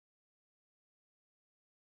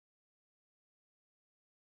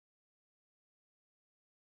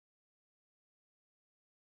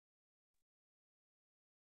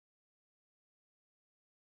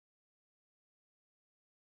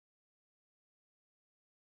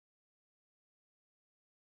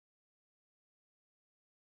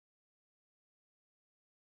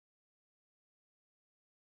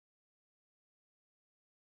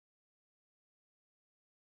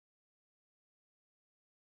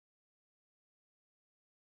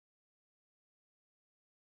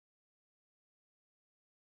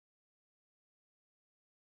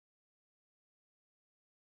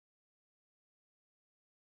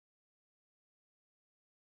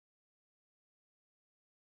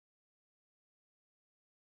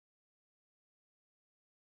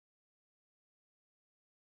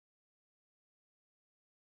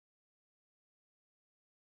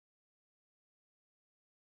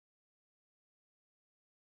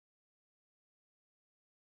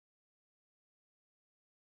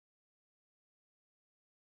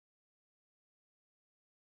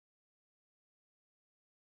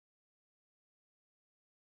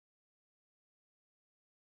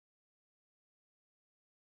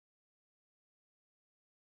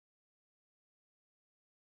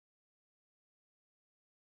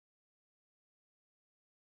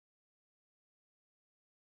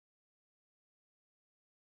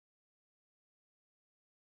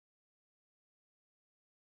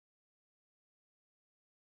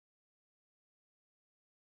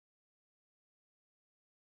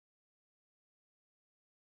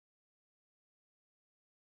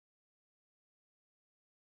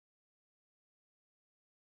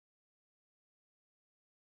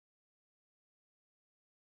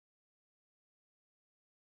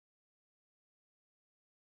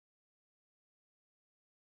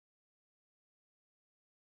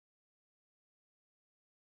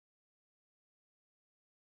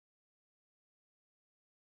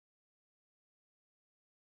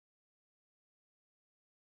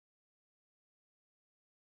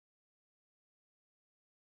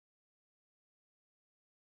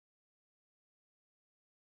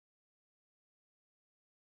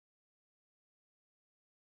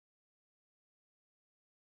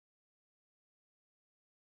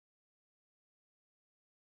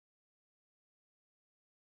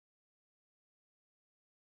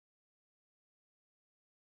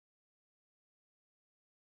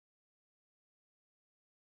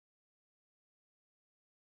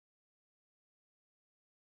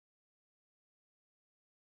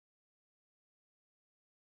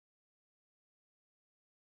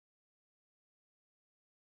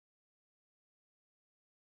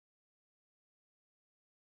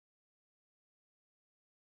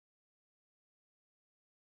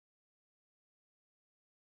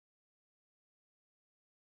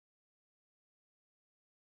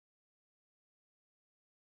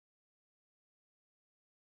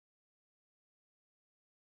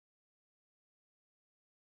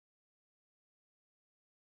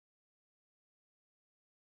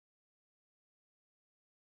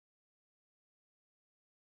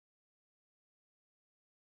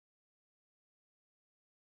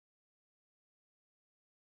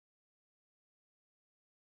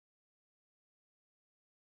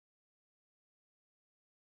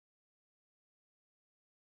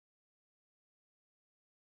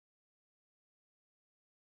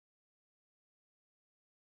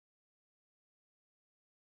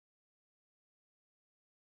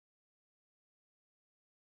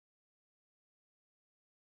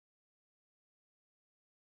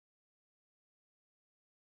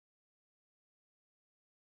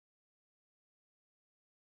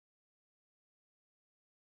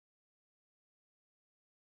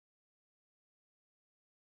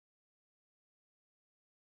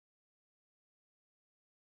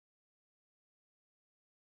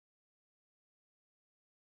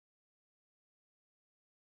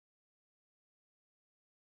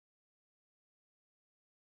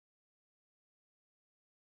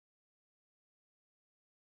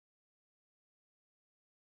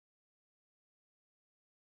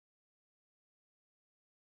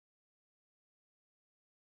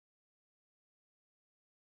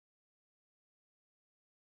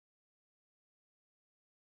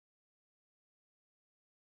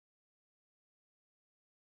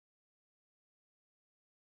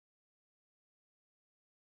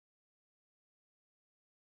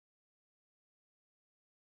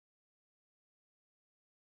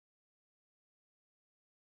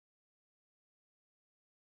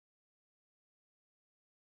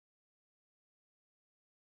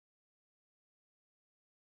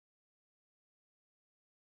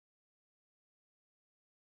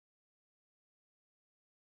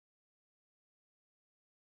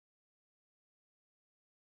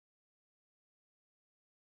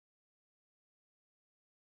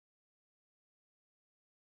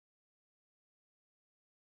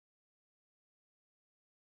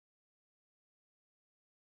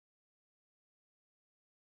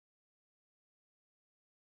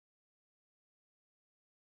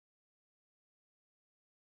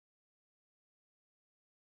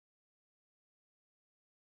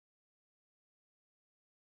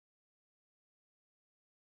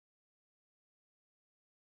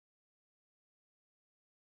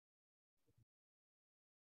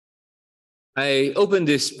I open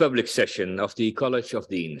this public session of the College of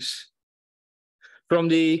Deans. From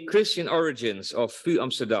the Christian origins of Vrije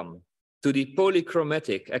Amsterdam to the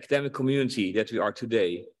polychromatic academic community that we are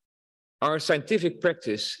today, our scientific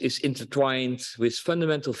practice is intertwined with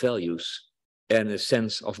fundamental values and a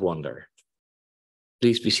sense of wonder.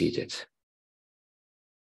 Please be seated.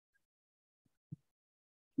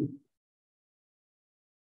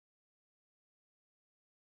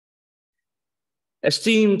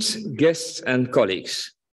 Esteemed guests and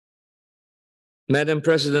colleagues, Madam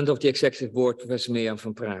President of the Executive Board, Professor Mirjam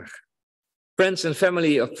van Praag, friends and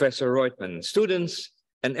family of Professor Reutemann, students,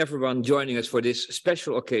 and everyone joining us for this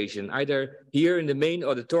special occasion, either here in the main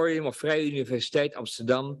auditorium of Vrije Universiteit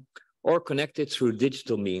Amsterdam or connected through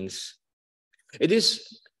digital means. It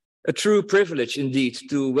is a true privilege indeed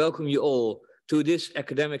to welcome you all to this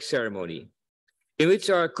academic ceremony, in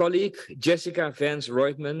which our colleague Jessica Vance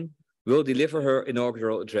Reutemann will deliver her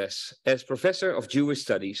inaugural address as Professor of Jewish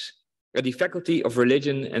Studies at the Faculty of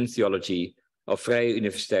Religion and Theology of Vrije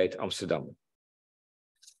Universiteit Amsterdam.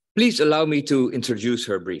 Please allow me to introduce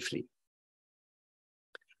her briefly.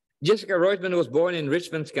 Jessica Reutemann was born in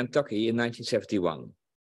Richmond, Kentucky in 1971.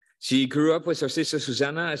 She grew up with her sister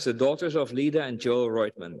Susanna as the daughters of Lida and Joel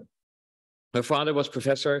Reutemann. Her father was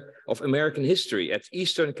Professor of American History at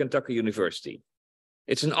Eastern Kentucky University.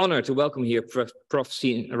 It's an honor to welcome here Prof.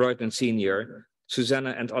 Reutemann Sr.,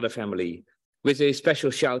 Susanna and other family, with a special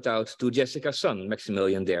shout out to Jessica's son,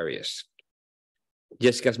 Maximilian Darius.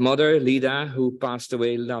 Jessica's mother, Lida, who passed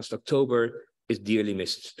away last October, is dearly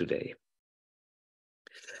missed today.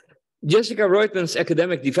 Jessica Reutemann's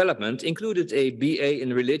academic development included a BA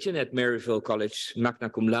in Religion at Maryville College, magna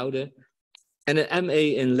cum laude, and an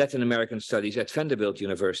MA in Latin American Studies at Vanderbilt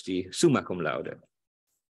University, summa cum laude.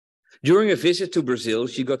 During a visit to Brazil,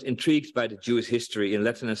 she got intrigued by the Jewish history in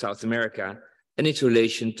Latin and South America and its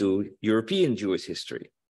relation to European Jewish history.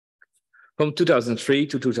 From 2003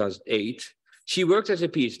 to 2008, she worked as a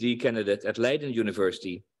PhD candidate at Leiden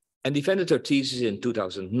University and defended her thesis in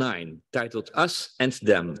 2009, titled Us and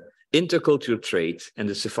Them, Intercultural Trade and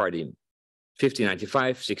the Sephardim,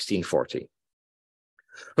 1595-1640.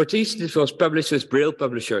 Her thesis was published with Braille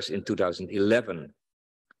Publishers in 2011.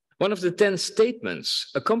 One of the 10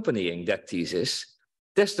 statements accompanying that thesis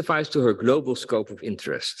testifies to her global scope of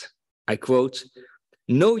interest. I quote,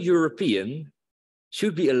 "No European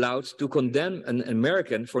should be allowed to condemn an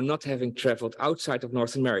American for not having traveled outside of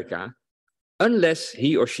North America unless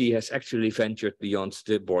he or she has actually ventured beyond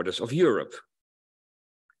the borders of Europe."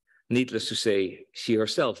 Needless to say, she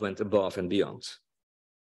herself went above and beyond.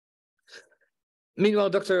 Meanwhile,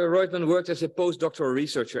 Dr. Reutemann worked as a postdoctoral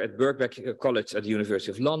researcher at Birkbeck College at the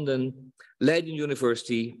University of London, Leiden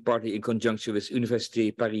University, partly in conjunction with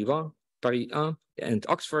Universiteit Paris 1 and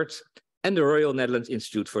Oxford, and the Royal Netherlands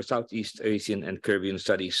Institute for Southeast Asian and Caribbean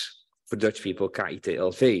Studies for Dutch people,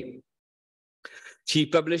 KITLV. She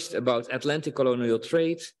published about Atlantic colonial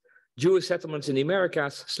trade, Jewish settlements in the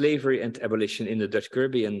Americas, slavery and abolition in the Dutch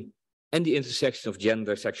Caribbean, and the intersection of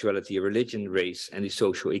gender, sexuality, religion, race, and the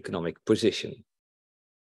socio-economic position.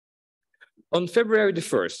 On February the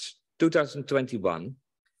 1st, 2021,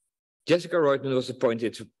 Jessica Reutemann was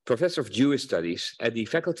appointed Professor of Jewish Studies at the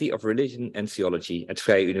Faculty of Religion and Theology at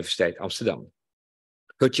Vrije Universiteit Amsterdam.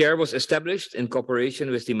 Her chair was established in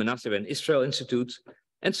cooperation with the Manasseh ben Israel Institute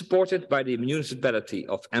and supported by the Municipality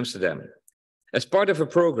of Amsterdam as part of a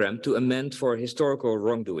program to amend for historical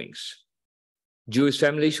wrongdoings. Jewish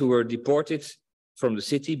families who were deported from the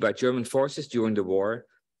city by German forces during the war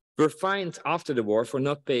were fined after the war for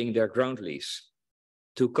not paying their ground lease.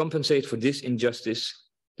 To compensate for this injustice,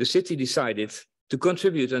 the city decided to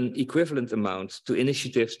contribute an equivalent amount to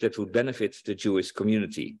initiatives that would benefit the Jewish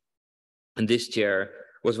community. And this chair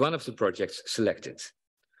was one of the projects selected.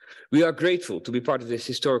 We are grateful to be part of this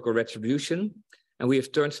historical retribution, and we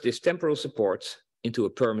have turned this temporal support into a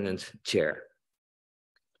permanent chair.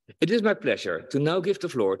 It is my pleasure to now give the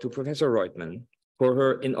floor to Professor Reutemann for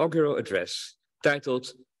her inaugural address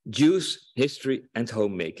titled Jews, History and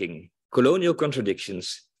Homemaking, Colonial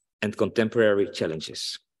Contradictions and Contemporary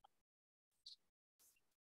Challenges.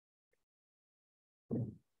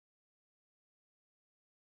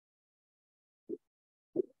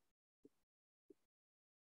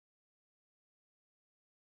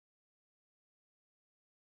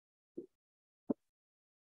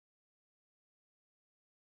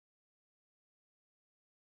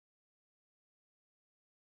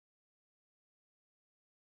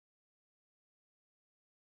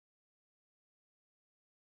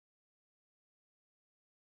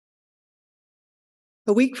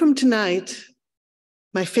 A week from tonight,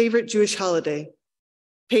 my favorite Jewish holiday,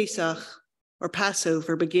 Pesach, or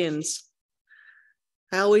Passover, begins.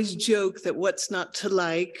 I always joke that what's not to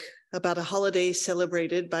like about a holiday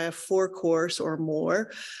celebrated by a 4-course or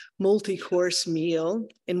more multi-course meal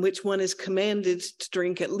in which one is commanded to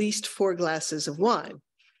drink at least 4 glasses of wine.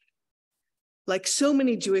 Like so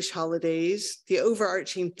many Jewish holidays, the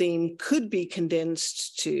overarching theme could be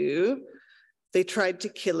condensed to, they tried to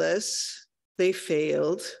kill us, they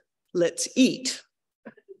failed, let's eat.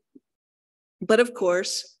 But of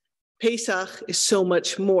course, Pesach is so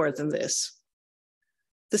much more than this.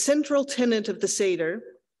 The central tenet of the Seder,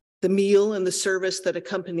 the meal and the service that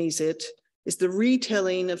accompanies it, is the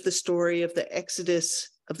retelling of the story of the exodus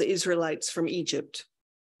of the Israelites from Egypt.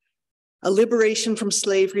 A liberation from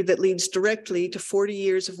slavery that leads directly to 40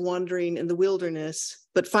 years of wandering in the wilderness,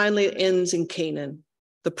 but finally ends in Canaan,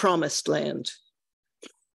 the promised land.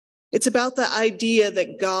 It's about the idea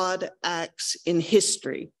that God acts in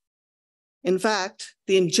history. In fact,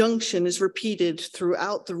 the injunction is repeated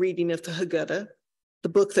throughout the reading of the Haggadah, the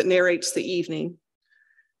book that narrates the evening.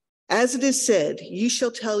 As it is said, you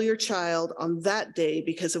shall tell your child on that day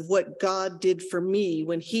because of what God did for me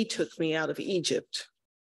when he took me out of Egypt.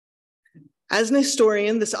 As an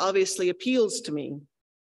historian, this obviously appeals to me,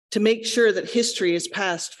 to make sure that history is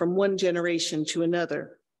passed from one generation to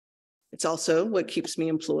another. It's also what keeps me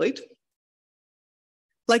employed.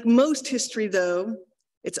 Like most history, though,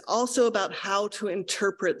 it's also about how to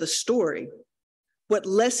interpret the story, what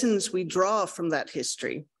lessons we draw from that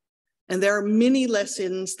history. And there are many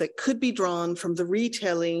lessons that could be drawn from the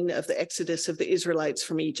retelling of the exodus of the Israelites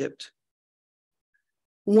from Egypt.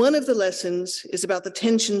 One of the lessons is about the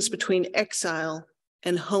tensions between exile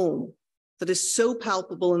and home that is so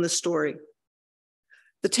palpable in the story.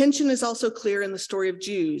 The tension is also clear in the story of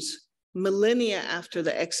Jews, millennia after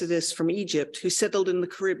the exodus from Egypt, who settled in the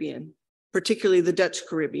Caribbean, particularly the Dutch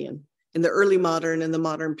Caribbean, in the early modern and the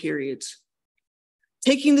modern periods.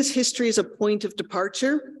 Taking this history as a point of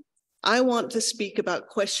departure, I want to speak about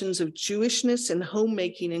questions of Jewishness and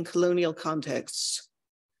homemaking in colonial contexts.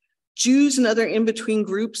 Jews and other in-between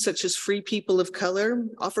groups, such as free people of color,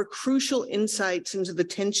 offer crucial insights into the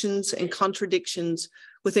tensions and contradictions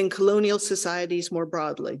within colonial societies more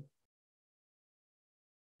broadly.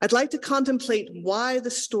 I'd like to contemplate why the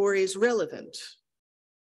story is relevant,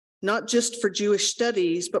 not just for Jewish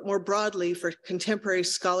studies, but more broadly for contemporary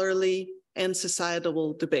scholarly and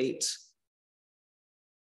societal debates.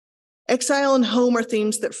 Exile and home are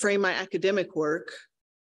themes that frame my academic work,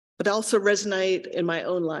 but also resonate in my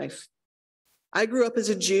own life. I grew up as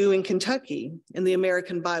a Jew in Kentucky in the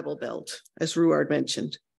American Bible Belt, as Ruard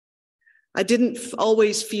mentioned. I didn't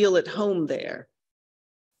always feel at home there.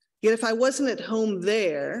 Yet if I wasn't at home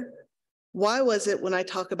there, why was it when I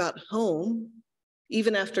talk about home,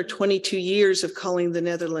 even after 22 years of calling the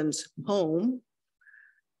Netherlands home,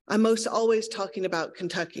 I'm most always talking about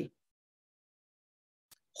Kentucky?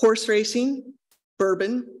 Horse racing,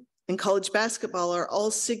 bourbon, and college basketball are all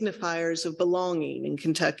signifiers of belonging in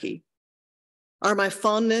Kentucky. Are my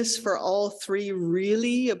fondness for all three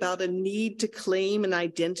really about a need to claim an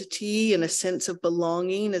identity and a sense of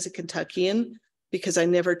belonging as a Kentuckian because I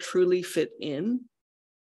never truly fit in?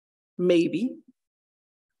 Maybe.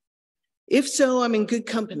 If so, I'm in good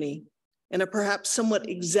company and a perhaps somewhat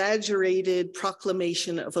exaggerated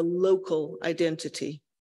proclamation of a local identity.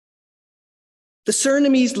 The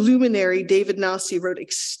Surinamese luminary David Nassi wrote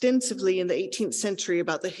extensively in the 18th century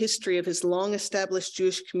about the history of his long-established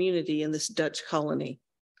Jewish community in this Dutch colony.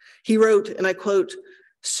 He wrote, and I quote,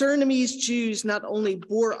 "Surinamese Jews not only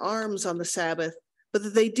bore arms on the Sabbath, but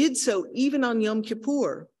that they did so even on Yom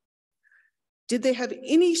Kippur. Did they have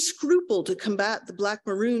any scruple to combat the Black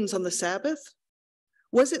Maroons on the Sabbath?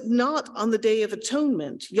 Was it not on the Day of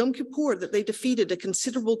Atonement, Yom Kippur, that they defeated a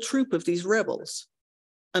considerable troop of these rebels?"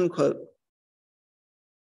 Unquote.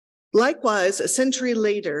 Likewise, a century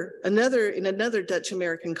later, in another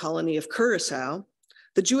Dutch-American colony of Curaçao,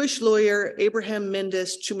 the Jewish lawyer Abraham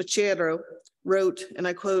Mendes Chumachero wrote, and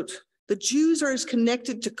I quote, "The Jews are as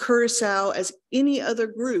connected to Curaçao as any other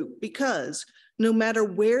group because no matter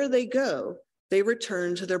where they go, they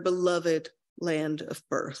return to their beloved land of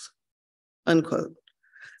birth." Unquote.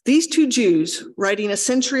 These two Jews, writing a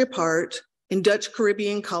century apart, in Dutch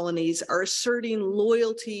Caribbean colonies are asserting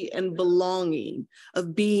loyalty and belonging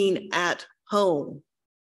of being at home.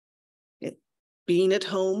 Being at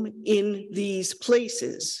home in these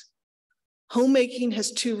places. Homemaking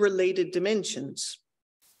has two related dimensions,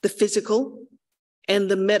 the physical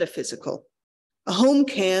and the metaphysical. A home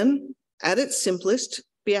can, at its simplest,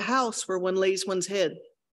 be a house where one lays one's head,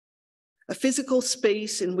 a physical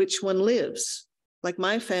space in which one lives, like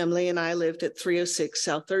my family and I lived at 306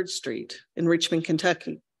 South 3rd Street in Richmond,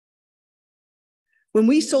 Kentucky. When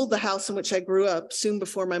we sold the house in which I grew up soon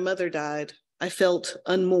before my mother died, I felt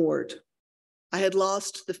unmoored. I had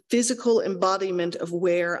lost the physical embodiment of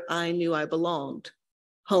where I knew I belonged,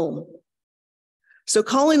 home. So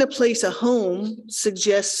calling a place a home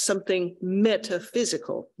suggests something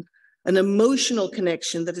metaphysical, an emotional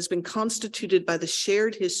connection that has been constituted by the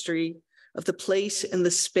shared history of the place and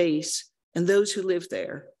the space and those who live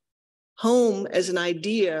there. Home as an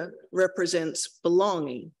idea represents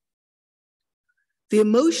belonging. The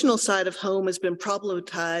emotional side of home has been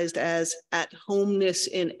problematized as at-homeness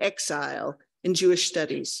in exile in Jewish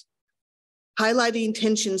studies, highlighting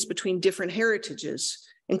tensions between different heritages,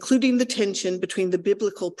 including the tension between the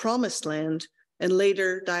biblical promised land and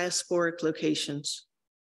later diasporic locations.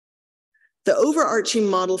 The overarching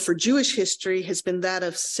model for Jewish history has been that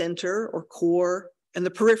of center or core and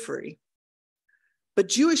the periphery. But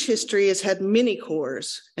Jewish history has had many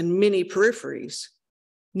cores and many peripheries.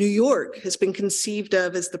 New York has been conceived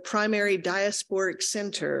of as the primary diasporic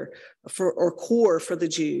center or core for the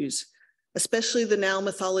Jews, especially the now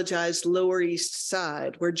mythologized Lower East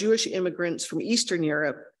Side, where Jewish immigrants from Eastern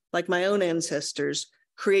Europe, like my own ancestors,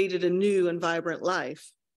 created a new and vibrant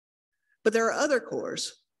life. But there are other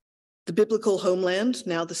cores. The biblical homeland,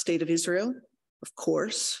 now the state of Israel, of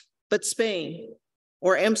course, but Spain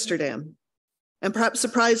or Amsterdam, and perhaps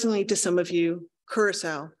surprisingly to some of you,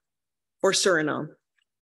 Curacao or Suriname.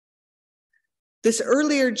 This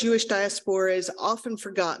earlier Jewish diaspora is often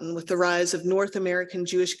forgotten with the rise of North American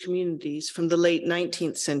Jewish communities from the late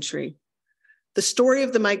 19th century. The story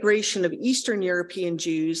of the migration of Eastern European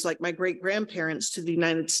Jews, like my great-grandparents, to the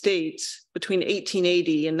United States between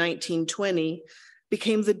 1880 and 1920,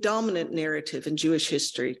 became the dominant narrative in Jewish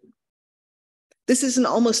history. This is an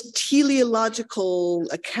almost teleological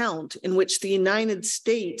account in which the United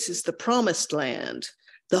States is the promised land,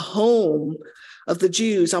 the home of the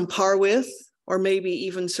Jews, on par with, or maybe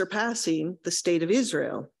even surpassing, the state of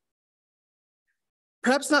Israel.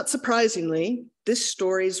 Perhaps not surprisingly, this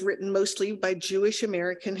story is written mostly by Jewish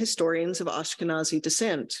American historians of Ashkenazi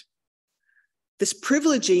descent. This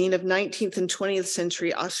privileging of 19th and 20th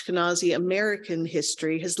century Ashkenazi American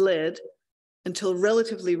history has led, until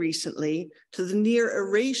relatively recently, to the near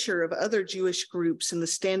erasure of other Jewish groups in the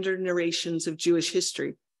standard narrations of Jewish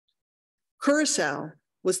history. Curacao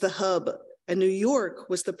was the hub, and New York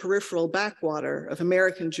was the peripheral backwater of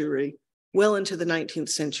American Jewry well into the 19th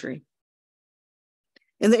century.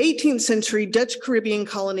 In the 18th century, Dutch Caribbean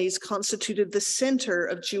colonies constituted the center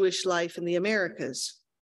of Jewish life in the Americas.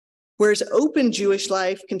 Whereas open Jewish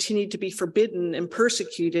life continued to be forbidden and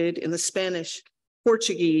persecuted in the Spanish,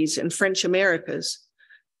 Portuguese, and French Americas,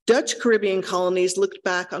 Dutch Caribbean colonies looked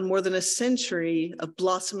back on more than a century of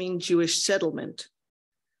blossoming Jewish settlement.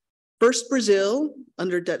 First Brazil,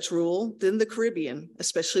 under Dutch rule, then the Caribbean,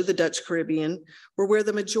 especially the Dutch Caribbean, were where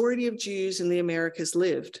the majority of Jews in the Americas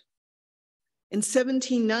lived. In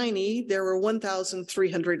 1790, there were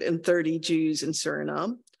 1,330 Jews in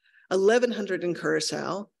Suriname, 1,100 in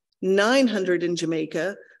Curacao, 900 in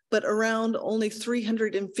Jamaica, but around only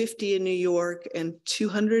 350 in New York and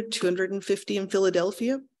 250 in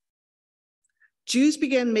Philadelphia. Jews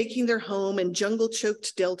began making their home in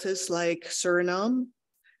jungle-choked deltas like Suriname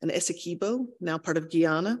and Essequibo, now part of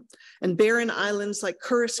Guyana, and barren islands like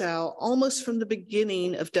Curacao almost from the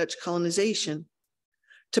beginning of Dutch colonization.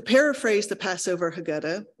 To paraphrase the Passover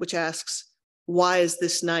Haggadah, which asks, why is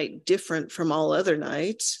this night different from all other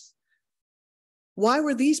nights? Why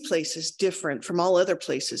were these places different from all other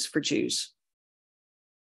places for Jews?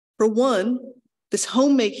 For one, this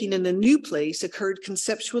homemaking in a new place occurred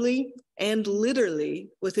conceptually and literally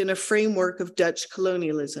within a framework of Dutch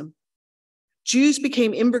colonialism. Jews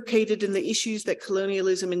became imbricated in the issues that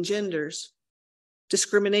colonialism engenders: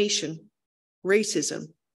 discrimination, racism,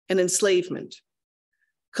 and enslavement.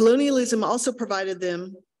 Colonialism also provided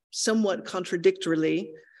them, somewhat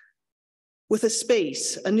contradictorily, with a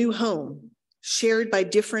space, a new home, shared by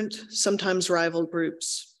different, sometimes rival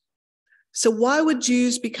groups. So why would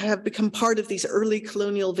Jews have become part of these early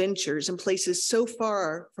colonial ventures in places so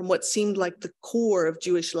far from what seemed like the core of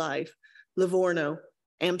Jewish life, Livorno,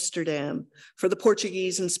 Amsterdam, for the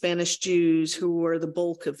Portuguese and Spanish Jews who were the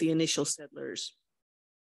bulk of the initial settlers?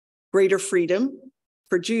 Greater freedom,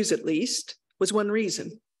 for Jews at least, was one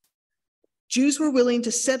reason. Jews were willing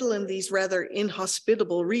to settle in these rather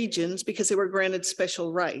inhospitable regions because they were granted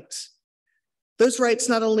special rights. Those rights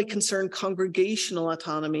not only concerned congregational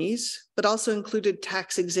autonomies, but also included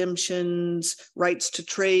tax exemptions, rights to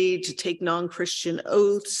trade, to take non-Christian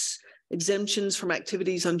oaths, exemptions from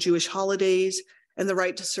activities on Jewish holidays, and the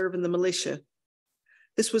right to serve in the militia.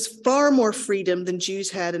 This was far more freedom than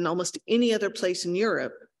Jews had in almost any other place in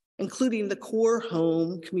Europe, including the core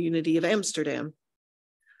home community of Amsterdam.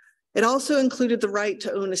 It also included the right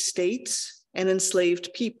to own estates and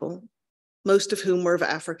enslaved people, most of whom were of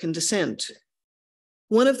African descent.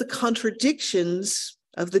 One of the contradictions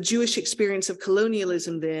of the Jewish experience of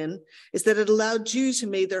colonialism then is that it allowed Jews who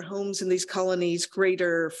made their homes in these colonies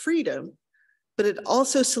greater freedom, but it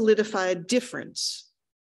also solidified difference,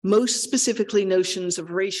 most specifically notions of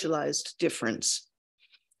racialized difference.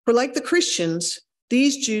 For like the Christians,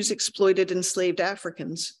 these Jews exploited enslaved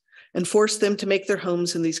Africans and forced them to make their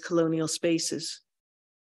homes in these colonial spaces.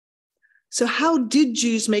 So how did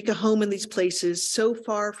Jews make a home in these places so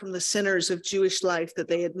far from the centers of Jewish life that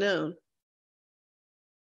they had known?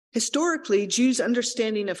 Historically, Jews'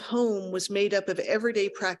 understanding of home was made up of everyday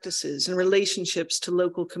practices and relationships to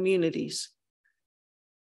local communities.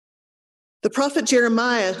 The prophet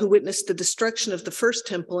Jeremiah, who witnessed the destruction of the first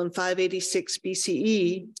temple in 586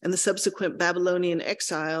 BCE and the subsequent Babylonian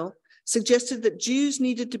exile, suggested that Jews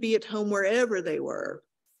needed to be at home wherever they were,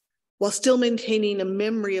 while still maintaining a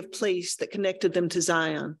memory of place that connected them to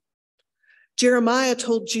Zion. Jeremiah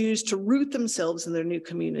told Jews to root themselves in their new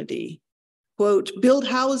community. Quote, build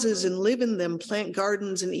houses and live in them, plant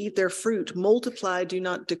gardens and eat their fruit, multiply, do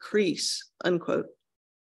not decrease, unquote.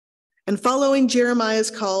 And following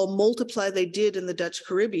Jeremiah's call, multiply they did in the Dutch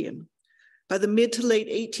Caribbean. By the mid to late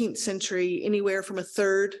 18th century, anywhere from a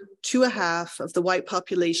third to a half of the white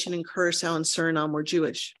population in Curacao and Suriname were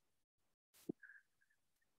Jewish.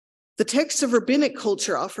 The texts of rabbinic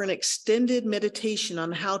culture offer an extended meditation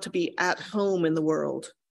on how to be at home in the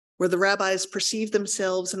world, where the rabbis perceive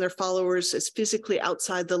themselves and their followers as physically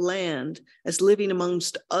outside the land, as living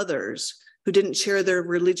amongst others who didn't share their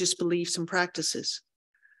religious beliefs and practices.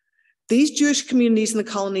 These Jewish communities in the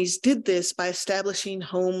colonies did this by establishing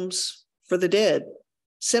homes for the dead,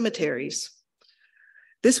 cemeteries.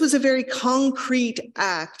 This was a very concrete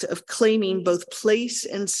act of claiming both place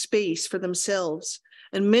and space for themselves,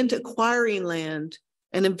 and meant acquiring land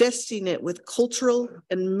and investing it with cultural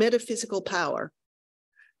and metaphysical power.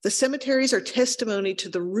 The cemeteries are testimony to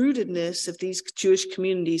the rootedness of these Jewish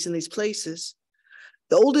communities in these places.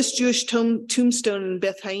 The oldest Jewish tombstone in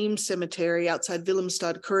Beth Haim Cemetery outside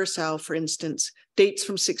Willemstad, Curacao, for instance, dates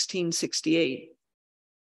from 1668.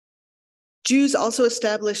 Jews also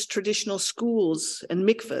established traditional schools and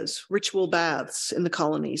mikvahs, ritual baths, in the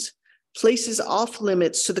colonies, places off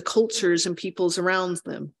limits to the cultures and peoples around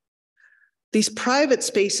them. These private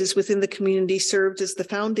spaces within the community served as the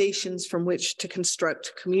foundations from which to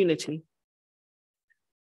construct community.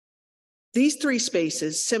 These three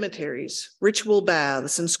spaces, cemeteries, ritual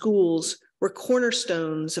baths, and schools, were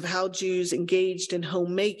cornerstones of how Jews engaged in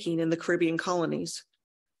homemaking in the Caribbean colonies.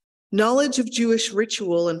 Knowledge of Jewish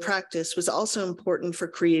ritual and practice was also important for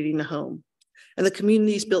creating a home, and the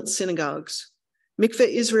communities built synagogues. Mikveh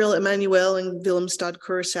Israel Emmanuel in Willemstad,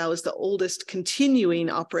 Curacao is the oldest continuing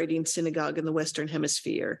operating synagogue in the Western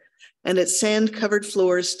Hemisphere, and its sand-covered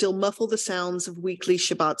floors still muffle the sounds of weekly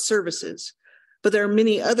Shabbat services. But there are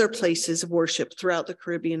many other places of worship throughout the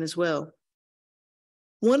Caribbean as well.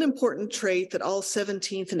 One important trait that all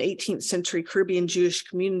 17th and 18th century Caribbean Jewish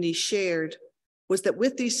communities shared was that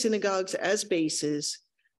with these synagogues as bases,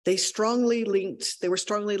 they were strongly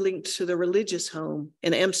linked to the religious home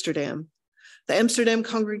in Amsterdam. The Amsterdam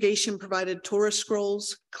congregation provided Torah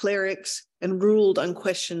scrolls, clerics, and ruled on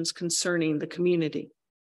questions concerning the community.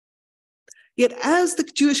 Yet as the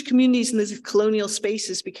Jewish communities in these colonial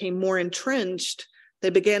spaces became more entrenched, they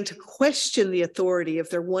began to question the authority of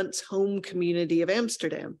their once home community of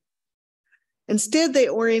Amsterdam. Instead, they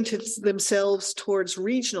oriented themselves towards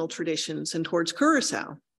regional traditions and towards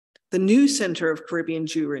Curacao, the new center of Caribbean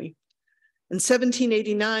Jewry. In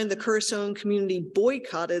 1789, the Curaçaoan community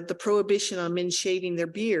boycotted the prohibition on men shaving their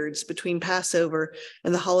beards between Passover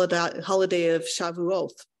and the holiday of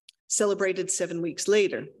Shavuot, celebrated 7 weeks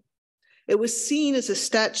later. It was seen as a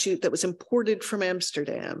statute that was imported from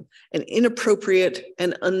Amsterdam and inappropriate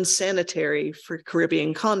and unsanitary for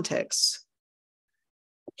Caribbean contexts.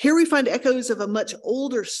 Here we find echoes of a much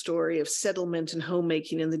older story of settlement and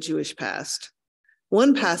homemaking in the Jewish past.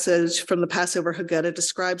 One passage from the Passover Haggadah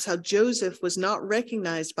describes how Joseph was not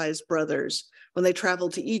recognized by his brothers when they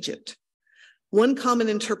traveled to Egypt. One common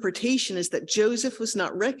interpretation is that Joseph was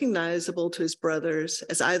not recognizable to his brothers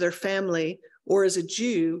as either family or as a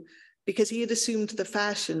Jew because he had assumed the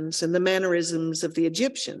fashions and the mannerisms of the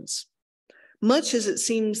Egyptians, much as it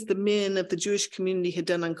seems the men of the Jewish community had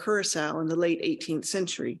done on Curacao in the late 18th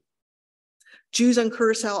century. Jews on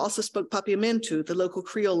Curacao also spoke Papiamentu, the local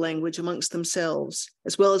Creole language, amongst themselves,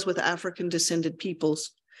 as well as with African-descended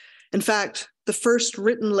peoples. In fact, the first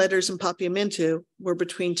written letters in Papiamentu were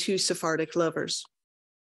between two Sephardic lovers.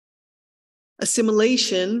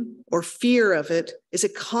 Assimilation, or fear of it, is a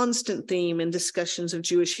constant theme in discussions of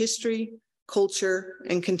Jewish history, culture,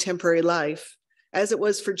 and contemporary life, as it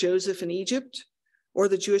was for Joseph in Egypt or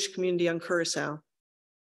the Jewish community on Curacao.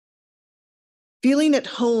 Feeling at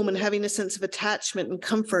home and having a sense of attachment and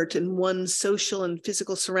comfort in one's social and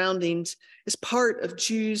physical surroundings is part of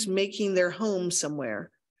Jews making their home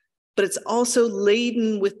somewhere, but it's also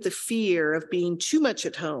laden with the fear of being too much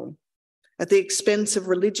at home at the expense of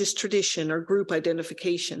religious tradition or group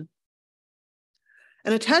identification.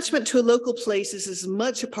 An attachment to a local place is as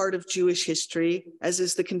much a part of Jewish history as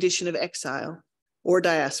is the condition of exile or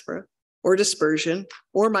diaspora or dispersion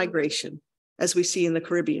or migration, as we see in the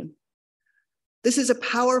Caribbean. This is a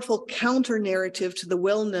powerful counter-narrative to the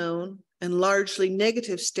well-known and largely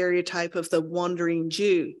negative stereotype of the wandering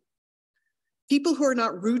Jew. People who are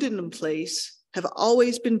not rooted in a place have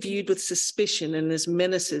always been viewed with suspicion and as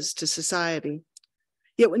menaces to society.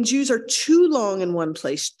 Yet when Jews are too long in one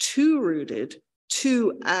place, too rooted,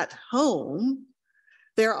 too at home,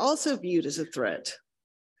 they are also viewed as a threat.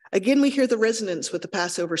 Again, we hear the resonance with the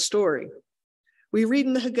Passover story. We read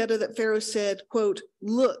in the Haggadah that Pharaoh said, quote,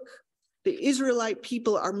 "Look, the Israelite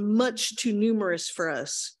people are much too numerous for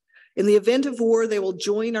us. In the event of war, they will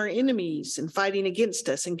join our enemies in fighting against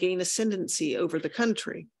us and gain ascendancy over the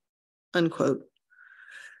country," unquote.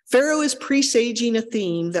 Pharaoh is presaging a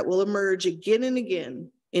theme that will emerge again and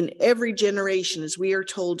again in every generation, as we are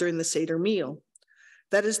told during the Seder meal.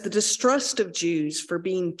 That is the distrust of Jews for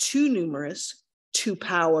being too numerous, too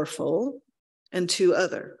powerful, and too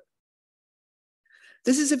other.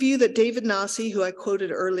 This is a view that David Nassi, who I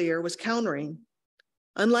quoted earlier, was countering.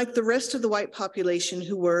 Unlike the rest of the white population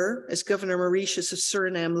who were, as Governor Mauritius of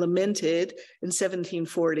Suriname lamented in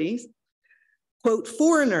 1740, quote,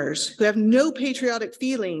 "foreigners who have no patriotic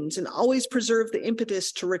feelings and always preserve the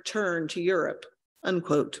impetus to return to Europe,"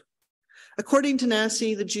 unquote. According to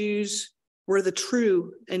Nassi, the Jews were the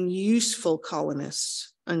true and useful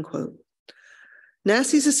colonists, unquote.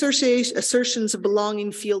 Nassi's assertions of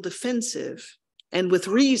belonging feel defensive, and with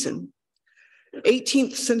reason.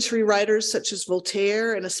 18th century writers such as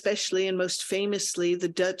Voltaire, and especially and most famously the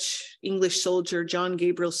Dutch English soldier John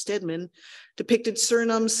Gabriel Stedman, depicted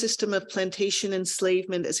Suriname's system of plantation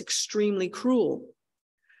enslavement as extremely cruel.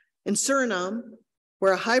 In Suriname,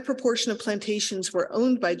 where a high proportion of plantations were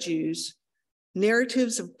owned by Jews,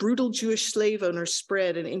 narratives of brutal Jewish slave owners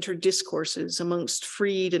spread and entered discourses amongst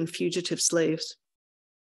freed and fugitive slaves.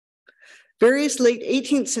 Various late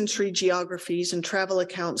 18th century geographies and travel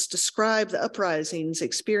accounts describe the uprisings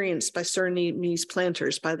experienced by Surinamese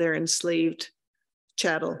planters by their enslaved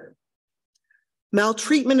chattel.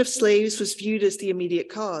 Maltreatment of slaves was viewed as the immediate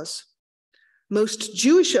cause. Most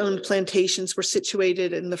Jewish-owned plantations were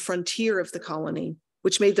situated in the frontier of the colony,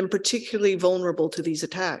 which made them particularly vulnerable to these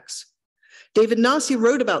attacks. David Nassi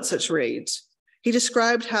wrote about such raids. He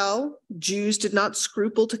described how Jews did not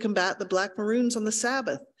scruple to combat the Black Maroons on the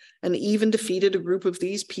Sabbath, and even defeated a group of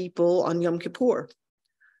these people on Yom Kippur.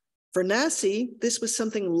 For Nassi, this was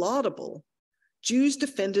something laudable. Jews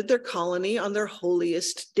defended their colony on their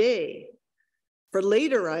holiest day. For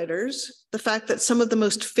later writers, the fact that some of the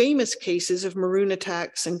most famous cases of Maroon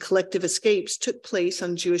attacks and collective escapes took place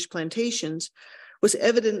on Jewish plantations was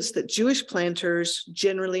evidence that Jewish planters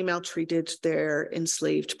generally maltreated their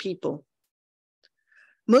enslaved people.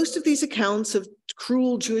 Most of these accounts of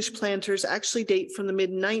cruel Jewish planters actually date from the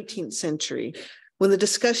mid-19th century, when the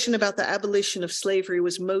discussion about the abolition of slavery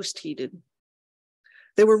was most heated.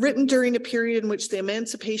 They were written during a period in which the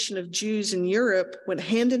emancipation of Jews in Europe went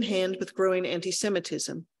hand in hand with growing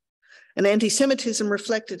anti-Semitism, and anti-Semitism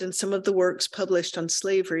reflected in some of the works published on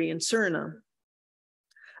slavery in Suriname.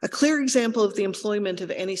 A clear example of the employment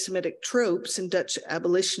of anti-Semitic tropes in Dutch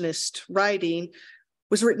abolitionist writing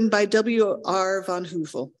was written by W.R. van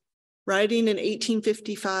Heuvel. Writing in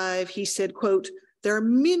 1855, he said, quote, "There are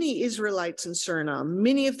many Israelites in Suriname.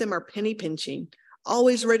 Many of them are penny pinching,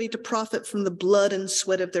 always ready to profit from the blood and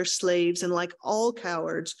sweat of their slaves, and like all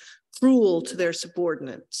cowards, cruel to their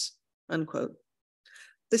subordinates," unquote.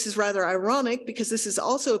 This is rather ironic because this is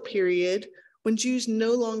also a period when Jews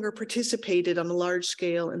no longer participated on a large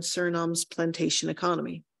scale in Suriname's plantation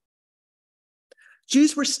economy.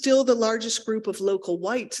 Jews were still the largest group of local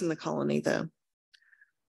whites in the colony, though.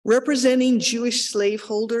 Representing Jewish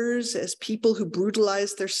slaveholders as people who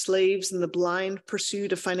brutalized their slaves in the blind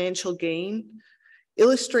pursuit of financial gain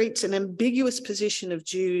illustrates an ambiguous position of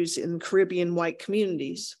Jews in Caribbean white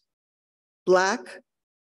communities. Black,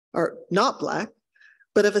 or not Black,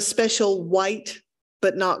 but of a special white,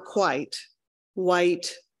 but not quite,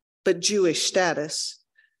 white, but Jewish status.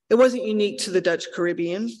 It wasn't unique to the Dutch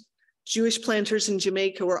Caribbean. Jewish planters in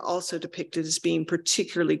Jamaica were also depicted as being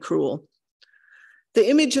particularly cruel. The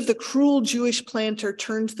image of the cruel Jewish planter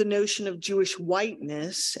turned the notion of Jewish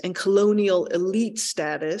whiteness and colonial elite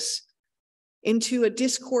status into a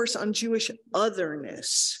discourse on Jewish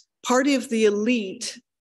otherness, party of the elite,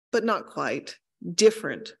 but not quite,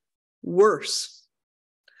 different, worse.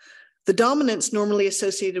 The dominance normally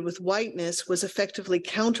associated with whiteness was effectively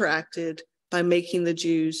counteracted by making the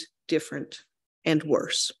Jews different and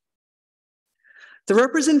worse. The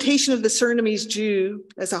representation of the Surinamese Jew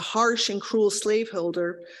as a harsh and cruel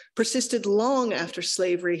slaveholder persisted long after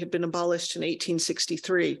slavery had been abolished in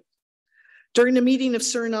 1863. During a meeting of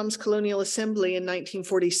Suriname's Colonial Assembly in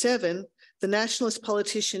 1947, the nationalist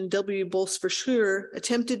politician W. Bos Verschuur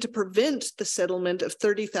attempted to prevent the settlement of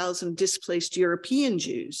 30,000 displaced European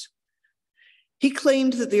Jews. He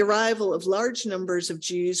claimed that the arrival of large numbers of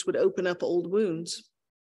Jews would open up old wounds.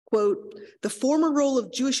 Quote, "The former role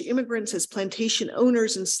of Jewish immigrants as plantation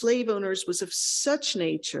owners and slave owners was of such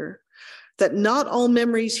nature that not all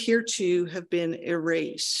memories hereto have been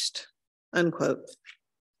erased," unquote.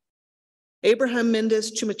 Abraham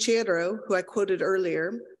Mendes Chumachero, who I quoted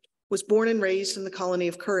earlier, was born and raised in the colony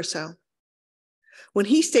of Curacao. When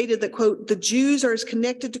he stated that, quote, "The Jews are as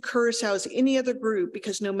connected to Curacao as any other group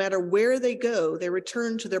because no matter where they go, they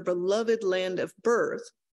return to their beloved land of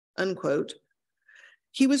birth," unquote,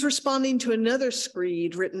 he was responding to another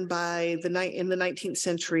screed written in the 19th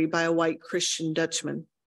century by a white Christian Dutchman.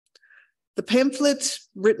 The pamphlet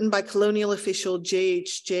written by colonial official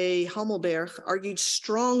J.H.J. Hammelberg argued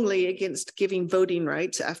strongly against giving voting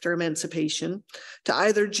rights after emancipation to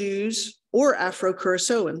either Jews or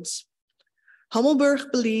Afro-Curaçaoans.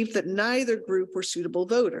 Hammelberg believed that neither group were suitable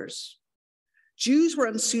voters. Jews were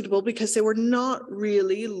unsuitable because they were not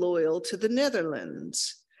really loyal to the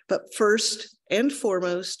Netherlands, but first and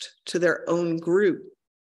foremost to their own group.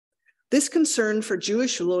 This concern for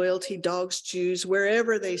Jewish loyalty dogs Jews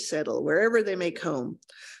wherever they settle, wherever they make home,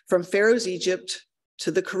 from Pharaoh's Egypt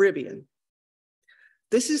to the Caribbean.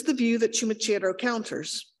 This is the view that Chumachero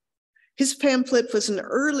counters. His pamphlet was an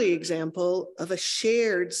early example of a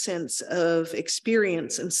shared sense of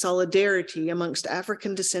experience and solidarity amongst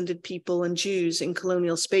African-descended people and Jews in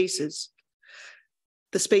colonial spaces,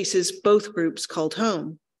 the spaces both groups called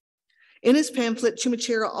home. In his pamphlet,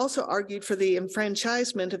 Chumachero also argued for the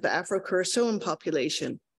enfranchisement of the Afro-Curaçaoan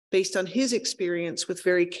population based on his experience with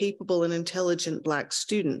very capable and intelligent Black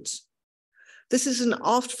students. This is an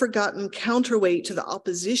oft-forgotten counterweight to the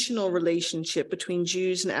oppositional relationship between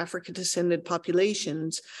Jews and African-descended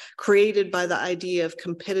populations created by the idea of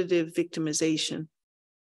competitive victimization.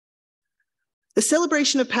 The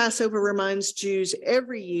celebration of Passover reminds Jews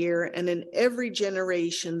every year and in every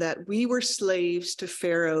generation that we were slaves to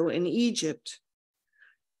Pharaoh in Egypt.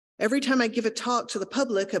 Every time I give a talk to the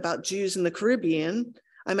public about Jews in the Caribbean,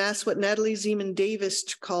 I'm asked what Natalie Zeman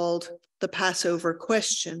Davis called the Passover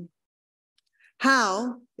question.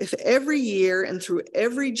 How, if every year and through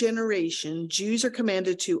every generation, Jews are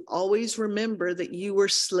commanded to always remember that you were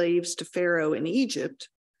slaves to Pharaoh in Egypt,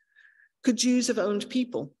 could Jews have owned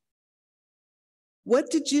people?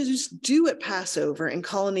 What did Jews do at Passover in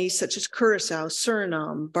colonies such as Curacao,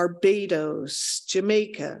 Suriname, Barbados,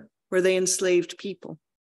 Jamaica, where they enslaved people?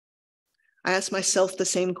 I asked myself the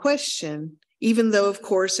same question, even though, of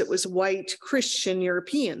course, it was white Christian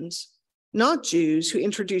Europeans, not Jews, who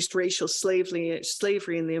introduced racial slavery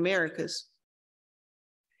in the Americas.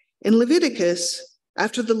 In Leviticus,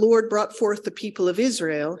 after the Lord brought forth the people of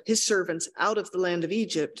Israel, his servants, out of the land of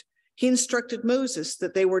Egypt, he instructed Moses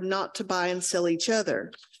that they were not to buy and sell each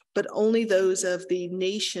other, but only those of the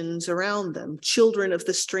nations around them, children of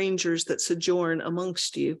the strangers that sojourn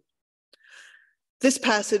amongst you. This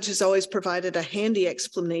passage has always provided a handy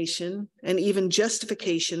explanation and even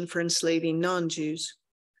justification for enslaving non-Jews.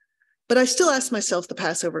 But I still ask myself the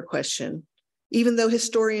Passover question, even though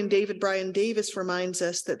historian David Bryan Davis reminds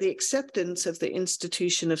us that the acceptance of the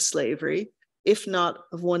institution of slavery, if not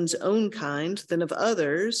of one's own kind, then of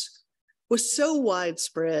others, was so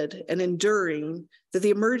widespread and enduring that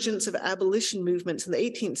the emergence of abolition movements in the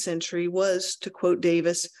 18th century was, to quote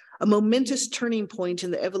Davis, a momentous turning point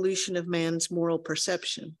in the evolution of man's moral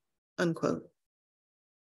perception, unquote.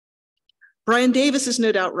 Bryan Davis is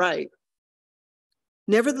no doubt right.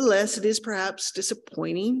 Nevertheless, it is perhaps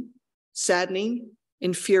disappointing, saddening,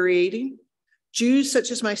 infuriating. Jews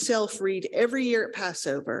such as myself read every year at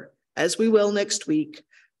Passover, as we will next week,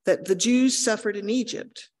 that the Jews suffered in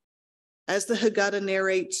Egypt. As the Haggadah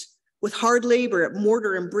narrates, with hard labor at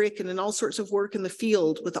mortar and brick and in all sorts of work in the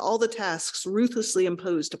field, with all the tasks ruthlessly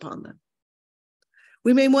imposed upon them.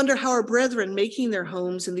 We may wonder how our brethren making their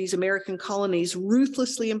homes in these American colonies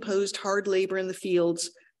ruthlessly imposed hard labor in the fields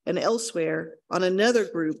and elsewhere on another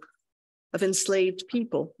group of enslaved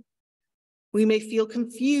people. We may feel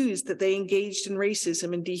confused that they engaged in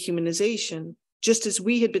racism and dehumanization, just as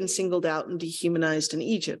we had been singled out and dehumanized in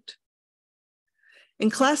Egypt. In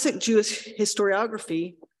classic Jewish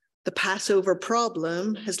historiography, the Passover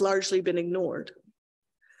problem has largely been ignored.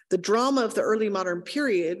 The drama of the early modern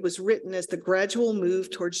period was written as the gradual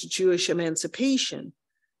move towards Jewish emancipation,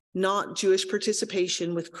 not Jewish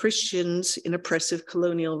participation with Christians in oppressive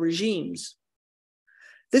colonial regimes.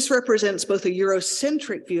 This represents both a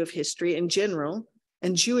Eurocentric view of history in general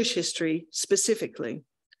and Jewish history specifically.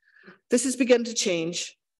 This has begun to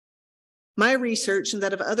change. My research and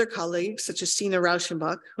that of other colleagues, such as Sina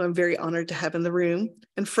Rauschenbach, who I'm very honored to have in the room,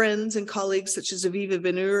 and friends and colleagues such as Aviva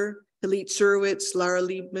Ben-Ur, Halit Surowitz, Lara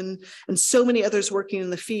Liebman, and so many others working in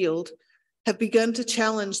the field, have begun to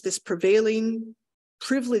challenge this prevailing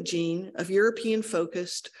privileging of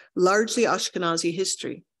European-focused, largely Ashkenazi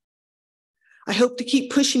history. I hope to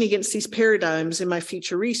keep pushing against these paradigms in my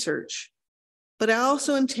future research, but I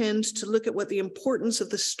also intend to look at what the importance of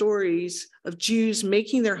the stories of Jews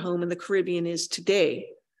making their home in the Caribbean is today,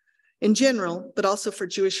 in general, but also for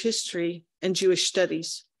Jewish history and Jewish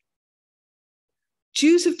studies.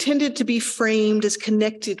 Jews have tended to be framed as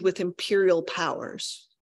connected with imperial powers.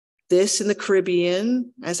 This in the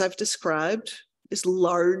Caribbean, as I've described, is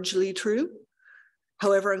largely true,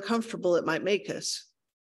 however uncomfortable it might make us.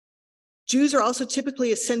 Jews are also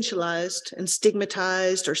typically essentialized and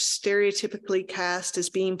stigmatized or stereotypically cast as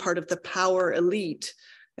being part of the power elite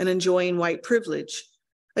and enjoying white privilege.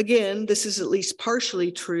 Again, this is at least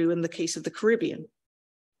partially true in the case of the Caribbean.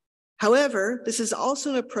 However, this is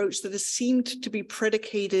also an approach that has seemed to be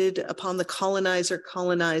predicated upon the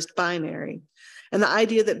colonizer-colonized binary and the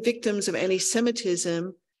idea that victims of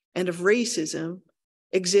anti-Semitism and of racism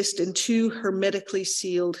exist in two hermetically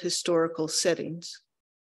sealed historical settings.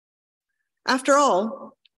 After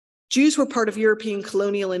all, Jews were part of European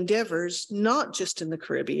colonial endeavors, not just in the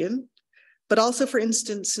Caribbean, but also, for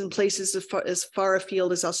instance, in places as far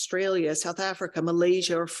afield as Australia, South Africa,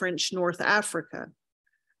 Malaysia, or French North Africa.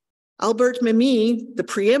 Albert Memmi, the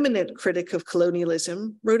preeminent critic of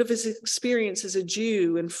colonialism, wrote of his experience as a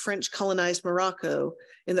Jew in French colonized Morocco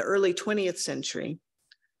in the early 20th century.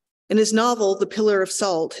 In his novel, The Pillar of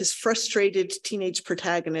Salt, his frustrated teenage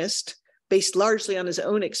protagonist, based largely on his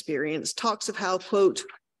own experience, talks of how, quote,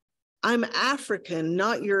 "I'm African,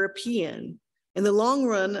 not European. In the long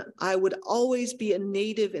run, I would always be a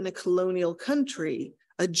native in a colonial country,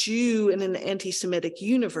 a Jew in an anti-Semitic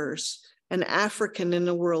universe, an African in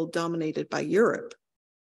a world dominated by Europe,"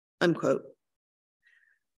 unquote.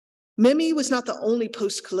 Memmi was not the only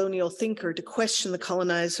post-colonial thinker to question the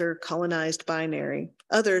colonizer-colonized binary.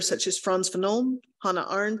 Others, such as Frantz Fanon, Hannah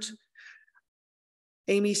Arendt,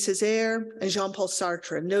 Aimé Césaire, and Jean-Paul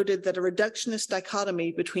Sartre, noted that a reductionist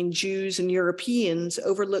dichotomy between Jews and Europeans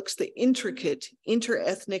overlooks the intricate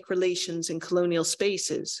inter-ethnic relations in colonial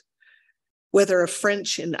spaces, whether of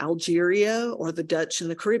French in Algeria or the Dutch in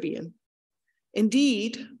the Caribbean.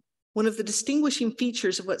 Indeed, one of the distinguishing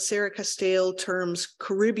features of what Sarah Castell terms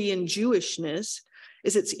Caribbean Jewishness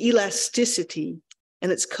is its elasticity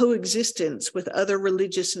and its coexistence with other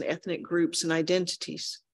religious and ethnic groups and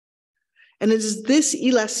identities. And it is this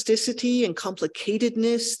elasticity and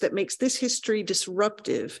complicatedness that makes this history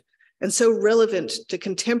disruptive and so relevant to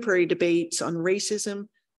contemporary debates on racism,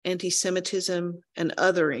 anti-Semitism, and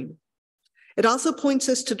othering. It also points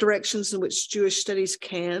us to directions in which Jewish studies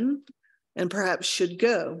can and perhaps should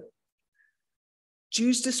go.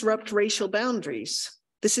 Jews disrupt racial boundaries.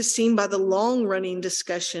 This is seen by the long-running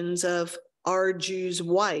discussions of "Are Jews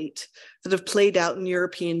white?" that have played out in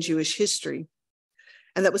European Jewish history.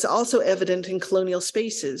 And that was also evident in colonial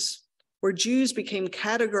spaces, where Jews became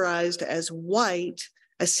categorized as white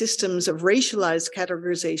as systems of racialized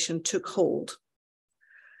categorization took hold.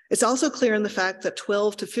 It's also clear in the fact that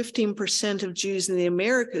 12 to 15% of Jews in the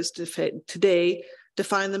Americas today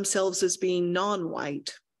define themselves as being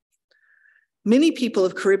non-white. Many people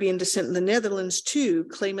of Caribbean descent in the Netherlands, too,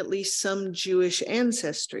 claim at least some Jewish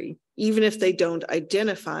ancestry, even if they don't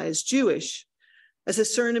identify as Jewish. As a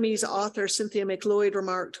Surinamese author, Cynthia McLeod,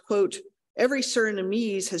 remarked, quote, "Every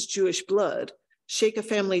Surinamese has Jewish blood. Shake a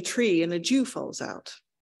family tree and a Jew falls out,"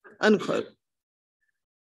 unquote.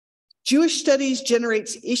 Jewish studies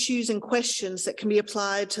generates issues and questions that can be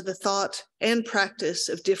applied to the thought and practice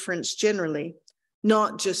of difference generally,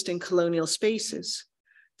 not just in colonial spaces.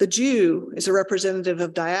 The Jew is a representative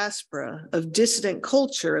of diaspora, of dissident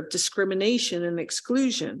culture, of discrimination and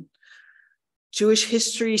exclusion. Jewish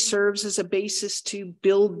history serves as a basis to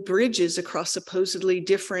build bridges across supposedly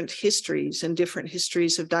different histories and different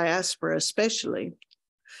histories of diaspora, especially.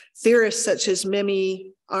 Theorists such as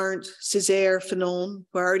Memi, Arndt, Césaire, Fanon,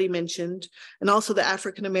 who I already mentioned, and also the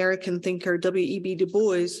African-American thinker W.E.B. Du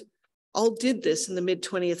Bois, all did this in the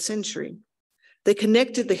mid-20th century. They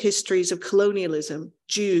connected the histories of colonialism,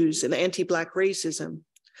 Jews, and anti-Black racism.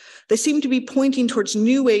 They seem to be pointing towards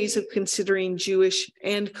new ways of considering Jewish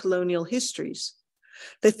and colonial histories.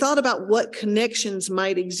 They thought about what connections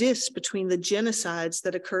might exist between the genocides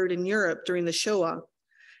that occurred in Europe during the Shoah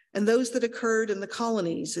and those that occurred in the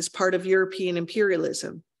colonies as part of European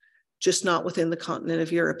imperialism, just not within the continent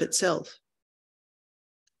of Europe itself.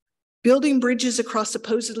 Building bridges across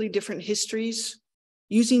supposedly different histories,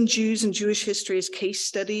 using Jews and Jewish history as case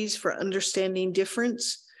studies for understanding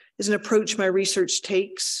difference is an approach my research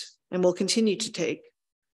takes and will continue to take.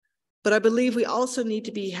 But I believe we also need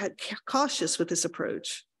to be cautious with this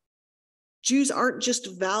approach. Jews aren't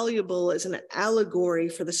just valuable as an allegory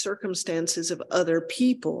for the circumstances of other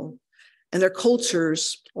people and their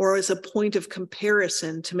cultures, or as a point of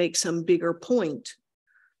comparison to make some bigger point.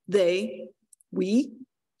 We,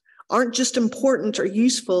 aren't just important or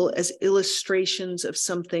useful as illustrations of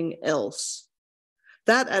something else.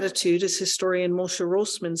 That attitude, as historian Moshe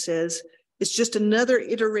Rossman says, is just another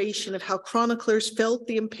iteration of how chroniclers felt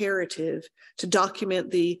the imperative to document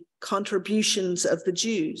the contributions of the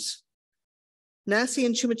Jews. Nassi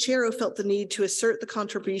and Chumacero felt the need to assert the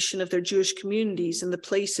contribution of their Jewish communities in the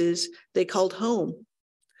places they called home,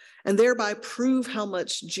 and thereby prove how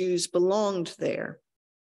much Jews belonged there.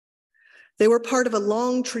 They were part of a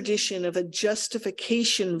long tradition of a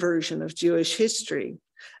justification version of Jewish history,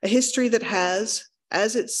 a history that has,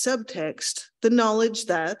 as its subtext, the knowledge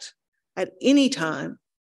that, at any time,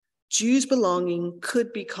 Jews' belonging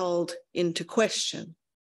could be called into question.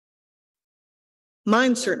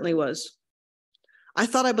 Mine certainly was. I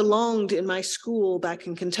thought I belonged in my school back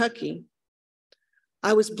in Kentucky.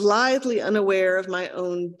 I was blithely unaware of my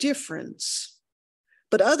own difference,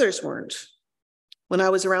 but others weren't. When I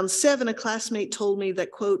was around 7, a classmate told me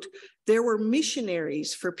that, quote, there were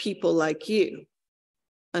missionaries for people like you,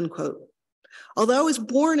 unquote. Although I was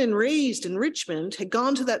born and raised in Richmond, had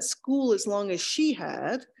gone to that school as long as she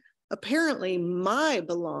had, apparently my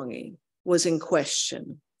belonging was in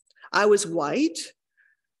question. I was white,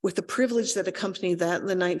 with the privilege that accompanied that in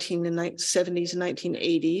the 1970s and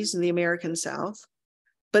 1980s in the American South,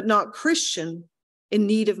 but not Christian, in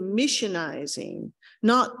need of missionizing,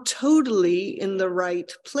 not totally in the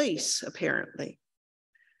right place, apparently.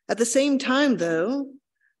 At the same time, though,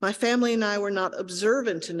 my family and I were not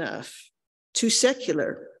observant enough, too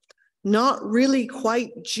secular, not really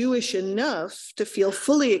quite Jewish enough to feel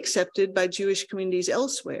fully accepted by Jewish communities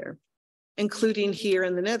elsewhere, including here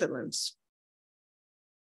in the Netherlands.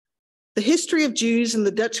 The history of Jews in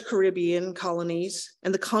the Dutch Caribbean colonies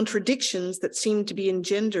and the contradictions that seem to be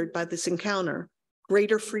engendered by this encounter,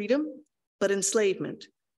 greater freedom, but enslavement,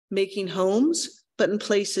 making homes, but in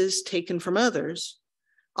places taken from others,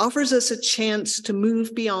 offers us a chance to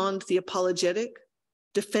move beyond the apologetic,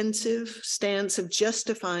 defensive stance of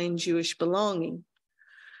justifying Jewish belonging.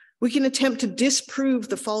 We can attempt to disprove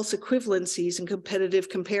the false equivalencies and competitive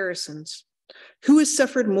comparisons. Who has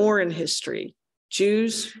suffered more in history,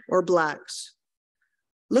 Jews or Blacks?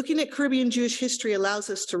 Looking at Caribbean Jewish history allows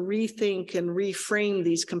us to rethink and reframe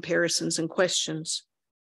these comparisons and questions.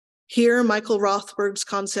 Here, Michael Rothberg's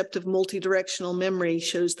concept of multidirectional memory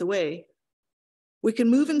shows the way. We can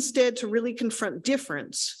move instead to really confront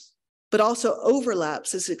difference, but also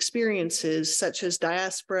overlaps as experiences such as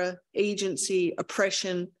diaspora, agency,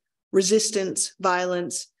 oppression, resistance,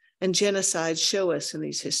 violence, and genocide show us in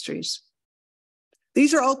these histories.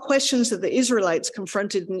 These are all questions that the Israelites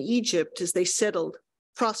confronted in Egypt as they settled,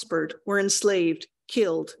 prospered, were enslaved,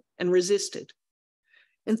 killed, and resisted.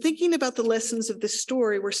 In thinking about the lessons of this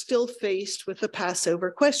story, we're still faced with the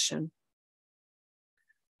Passover question.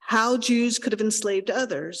 How Jews could have enslaved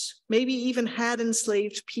others, maybe even had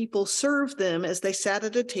enslaved people serve them as they sat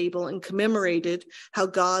at a table and commemorated how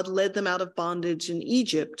God led them out of bondage in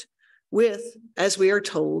Egypt with, as we are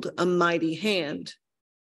told, a mighty hand.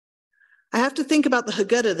 I have to think about the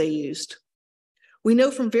Haggadah they used. We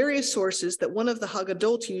know from various sources that one of the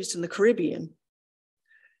Haggadot used in the Caribbean.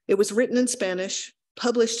 It was written in Spanish,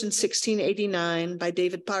 published in 1689 by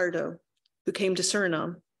David Pardo, who came to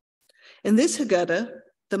Suriname. In this Haggadah,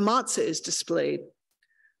 the matzah is displayed.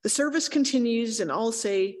 The service continues and all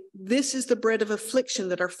say, "This is the bread of affliction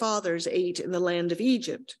that our fathers ate in the land of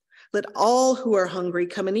Egypt. Let all who are hungry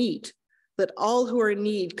come and eat. Let all who are in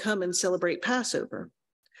need come and celebrate Passover.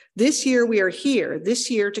 This year we are here, this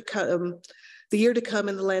year to come, the year to come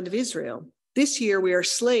in the land of Israel. This year we are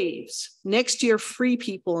slaves, next year free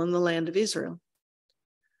people in the land of Israel.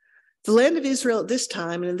 The land of Israel at this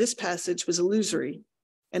time and in this passage was illusory,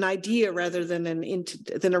 an idea rather than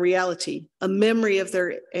a reality, a memory of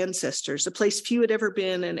their ancestors, a place few had ever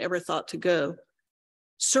been and ever thought to go.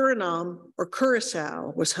 Suriname or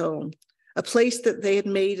Curacao was home, a place that they had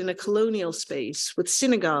made in a colonial space with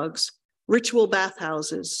synagogues, ritual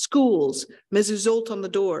bathhouses, schools, mezuzot on the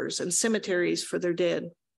doors, and cemeteries for their dead.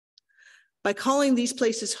 By calling these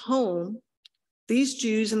places home, these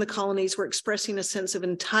Jews in the colonies were expressing a sense of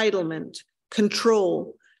entitlement,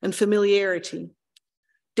 control, and familiarity.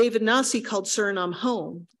 David Nassi called Suriname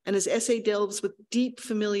home, and his essay delves with deep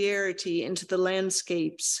familiarity into the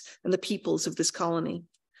landscapes and the peoples of this colony.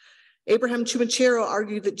 Abraham Chumachero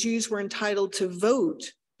argued that Jews were entitled to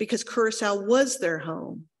vote because Curacao was their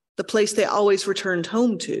home, the place they always returned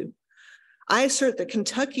home to. I assert that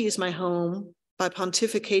Kentucky is my home by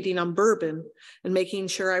pontificating on bourbon and making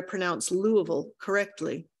sure I pronounce Louisville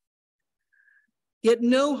correctly. Yet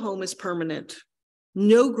no home is permanent.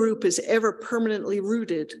 No group is ever permanently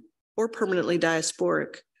rooted or permanently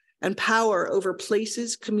diasporic, and power over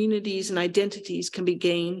places, communities, and identities can be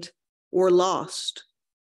gained or lost.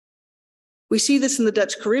 We see this in the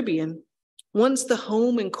Dutch Caribbean. Once the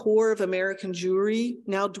home and core of American Jewry,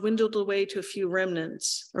 now dwindled away to a few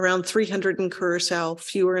remnants, around 300 in Curacao,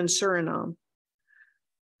 fewer in Suriname.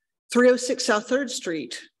 306 South 3rd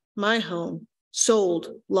Street, my home, sold,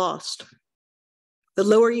 lost. The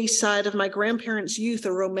Lower East Side of my grandparents' youth,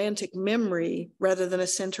 a romantic memory rather than a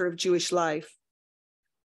center of Jewish life.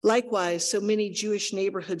 Likewise, so many Jewish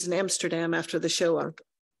neighborhoods in Amsterdam after the Shoah.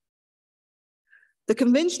 The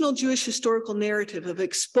conventional Jewish historical narrative of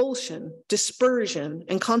expulsion, dispersion,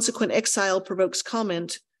 and consequent exile provokes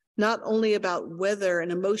comment not only about where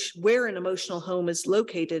an emotional home is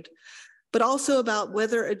located, but also about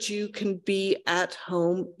whether a Jew can be at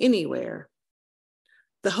home anywhere.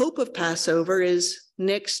 The hope of Passover is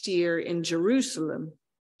next year in Jerusalem,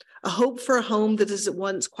 a hope for a home that is at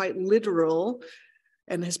once quite literal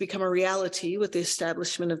and has become a reality with the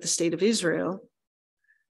establishment of the State of Israel,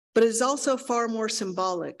 but it is also far more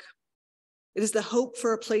symbolic. It is the hope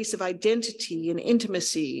for a place of identity and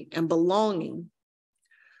intimacy and belonging,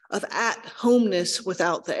 of at-homeness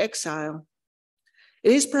without the exile.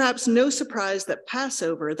 It is perhaps no surprise that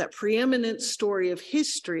Passover, that preeminent story of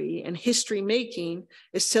history and history making,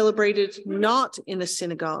 is celebrated not in a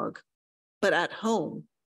synagogue, but at home.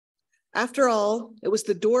 After all, it was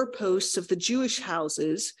the doorposts of the Jewish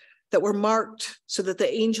houses that were marked so that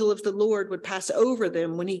the angel of the Lord would pass over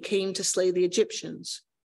them when he came to slay the Egyptians.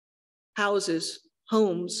 Houses,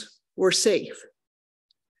 homes were safe.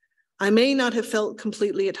 I may not have felt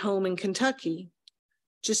completely at home in Kentucky,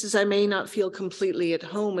 just as I may not feel completely at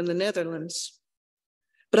home in the Netherlands.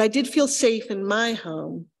 But I did feel safe in my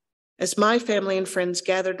home as my family and friends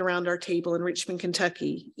gathered around our table in Richmond,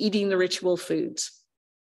 Kentucky, eating the ritual foods,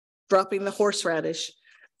 dropping the horseradish,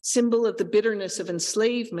 symbol of the bitterness of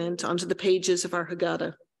enslavement, onto the pages of our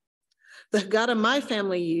Haggadah. The Haggadah my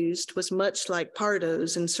family used was much like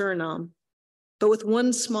Pardo's in Suriname, but with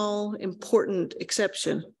one small, important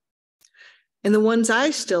exception. And the ones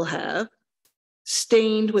I still have,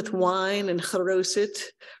 stained with wine and charoset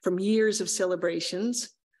from years of celebrations,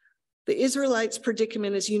 the Israelites'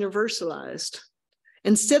 predicament is universalized.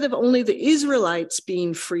 Instead of only the Israelites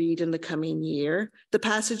being freed in the coming year, the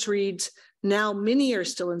passage reads, "Now many are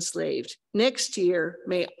still enslaved. Next year,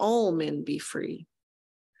 may all men be free."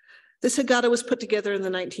 This Haggadah was put together in the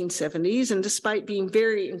 1970s, and despite being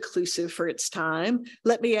very inclusive for its time,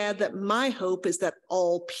 let me add that my hope is that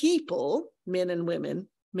all people, men and women,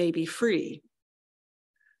 may be free.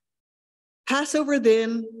 Passover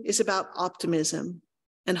then is about optimism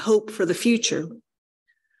and hope for the future.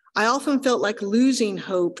 I often felt like losing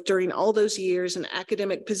hope during all those years in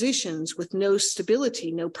academic positions with no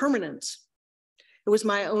stability, no permanence. It was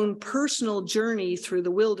my own personal journey through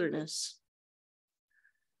the wilderness.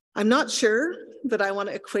 I'm not sure that I want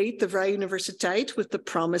to equate the Vrije Universiteit with the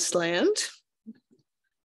promised land,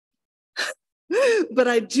 but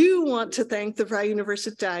I do want to thank the Vrije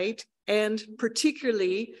Universiteit and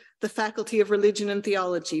particularly the Faculty of Religion and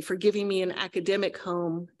Theology for giving me an academic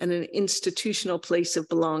home and an institutional place of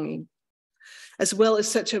belonging, as well as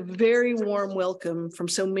such a very warm welcome from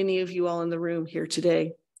so many of you all in the room here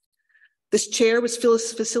today. This chair was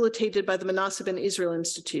facilitated by the Manasseh Ben Israel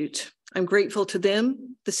Institute. I'm grateful to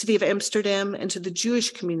them, the city of Amsterdam, and to the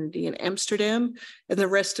Jewish community in Amsterdam and the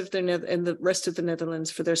rest of the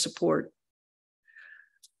Netherlands for their support.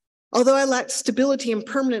 Although I lacked stability and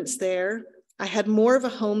permanence there, I had more of a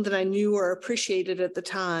home than I knew or appreciated at the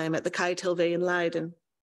time at the Keitelweg in Leiden.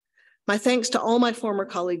 My thanks to all my former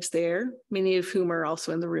colleagues there, many of whom are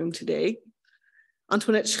also in the room today.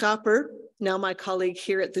 Antoinette Schaper, now my colleague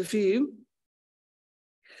here at the VU,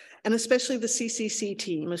 and especially the CCC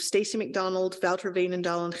team of Stacey McDonald, Wouter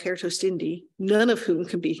Veenendaal, and Gert Oostindie, none of whom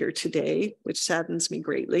can be here today, which saddens me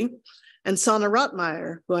greatly, and Sanne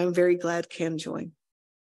Rotmeyer, who I'm very glad can join.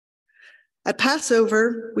 At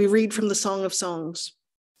Passover, we read from the Song of Songs.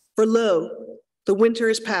 For lo, the winter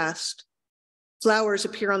is past, flowers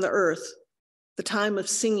appear on the earth, the time of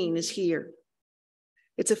singing is here.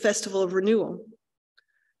 It's a festival of renewal.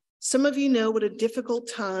 Some of you know what a difficult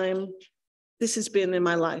time this has been in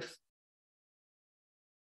my life.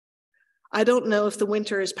 I don't know if the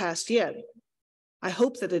winter is past yet. I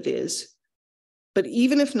hope that it is. But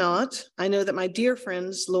even if not, I know that my dear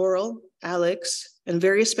friends, Laurel, Alex, and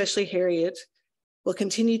very especially Harriet, will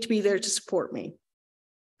continue to be there to support me.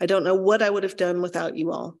 I don't know what I would have done without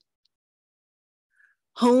you all.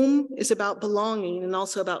 Home is about belonging and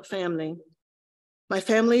also about family. My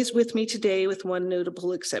family is with me today with one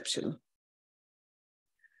notable exception.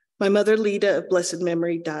 My mother, Lida, of blessed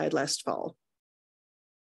memory, died last fall.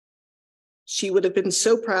 She would have been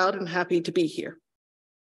so proud and happy to be here.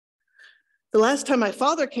 The last time my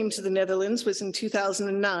father came to the Netherlands was in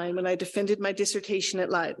 2009 when I defended my dissertation at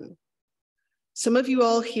Leiden. Some of you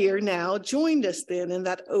all here now joined us then in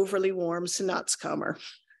that overly warm Senatskamer.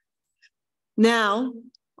 Now,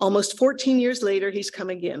 almost 14 years later, he's come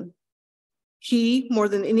again. He, more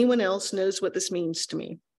than anyone else, knows what this means to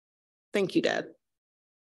me. Thank you, Dad.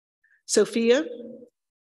 Sophia,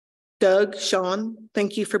 Doug, Sean,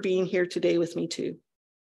 thank you for being here today with me too.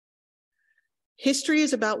 History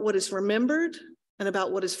is about what is remembered and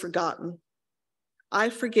about what is forgotten. I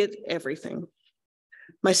forget everything.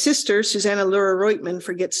 My sister, Susanna Lura-Reutman,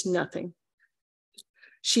 forgets nothing.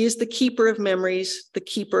 She is the keeper of memories, the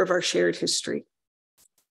keeper of our shared history.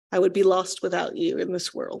 I would be lost without you in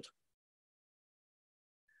this world.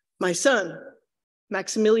 My son,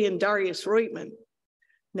 Maximilian Darius Reutman,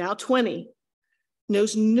 now 20,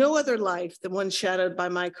 knows no other life than one shadowed by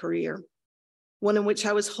my career, one in which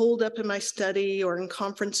I was holed up in my study or in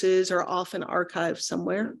conferences or off in archives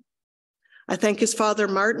somewhere. I thank his father,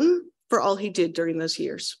 Martin, for all he did during those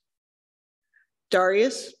years.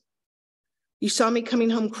 Darius, you saw me coming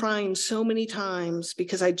home crying so many times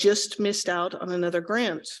because I just missed out on another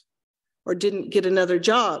grant or didn't get another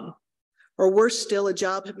job, or worse still, a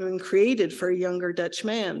job had been created for a younger Dutch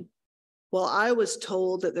man. Well, I was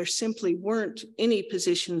told that there simply weren't any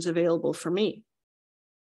positions available for me.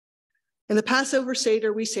 In the Passover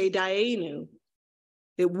Seder, we say Dayenu.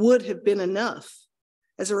 It would have been enough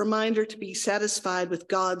as a reminder to be satisfied with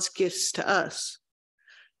God's gifts to us.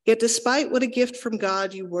 Yet despite what a gift from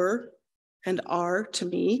God you were and are to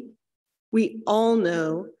me, we all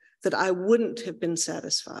know that I wouldn't have been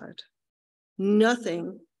satisfied.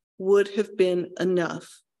 Nothing would have been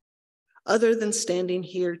enough other than standing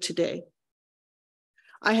here today.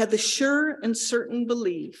 I had the sure and certain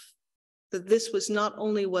belief that this was not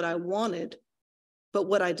only what I wanted, but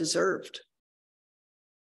what I deserved.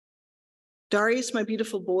 Darius, my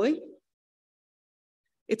beautiful boy,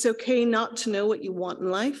 it's okay not to know what you want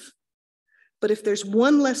in life, but if there's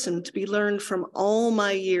one lesson to be learned from all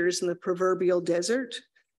my years in the proverbial desert,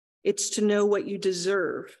 it's to know what you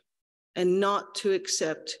deserve and not to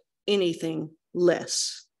accept anything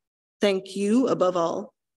less. Thank you above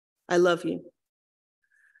all. I love you.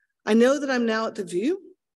 I know that I'm now at the VU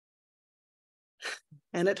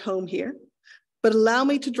and at home here, but allow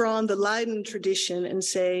me to draw on the Leiden tradition and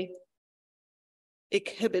say, ik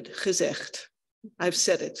heb het gezegd. I've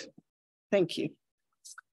said it. Thank you.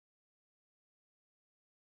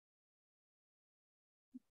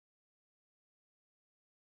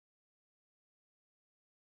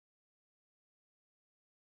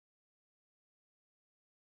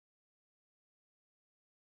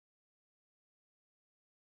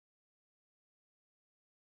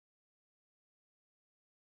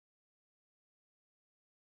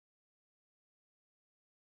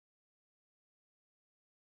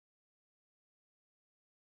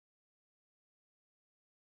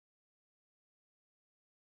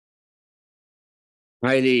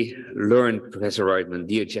 Highly learned, Professor Reutman,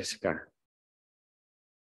 dear Jessica.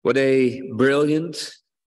 What a brilliant,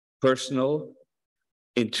 personal,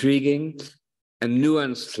 intriguing, and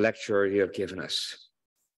nuanced lecture you have given us.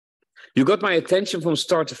 You got my attention from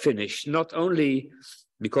start to finish, not only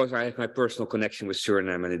because I have my personal connection with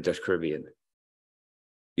Suriname and the Dutch Caribbean.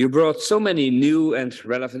 You brought so many new and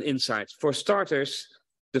relevant insights. For starters,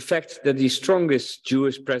 the fact that the strongest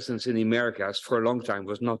Jewish presence in the Americas for a long time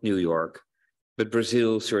was not New York, but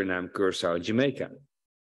Brazil, Suriname, Curacao, and Jamaica.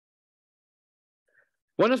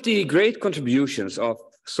 One of the great contributions of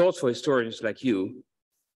thoughtful historians like you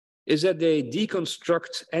is that they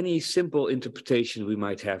deconstruct any simple interpretation we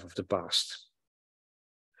might have of the past.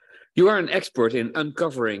 You are an expert in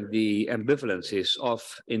uncovering the ambivalences of,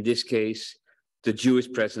 in this case, the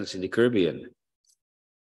Jewish presence in the Caribbean.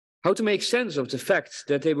 How to make sense of the fact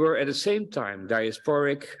that they were at the same time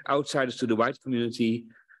diasporic, outsiders to the white community,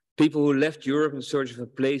 people who left Europe in search of a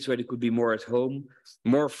place where they could be more at home,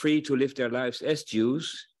 more free to live their lives as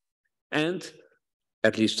Jews, and,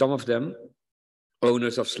 at least some of them,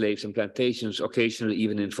 owners of slaves and plantations, occasionally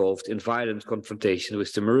even involved in violent confrontation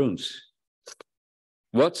with the Maroons.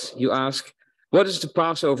 What, you ask, what does the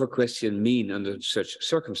Passover question mean under such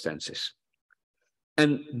circumstances?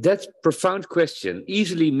 And that profound question,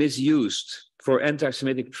 easily misused for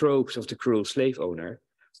anti-Semitic tropes of the cruel slave owner,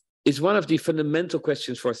 is one of the fundamental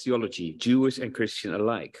questions for theology, Jewish and Christian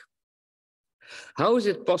alike. How is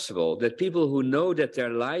it possible that people who know that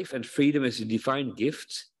their life and freedom is a divine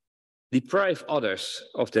gift deprive others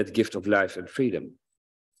of that gift of life and freedom?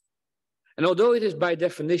 And although it is by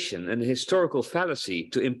definition an historical fallacy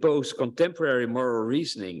to impose contemporary moral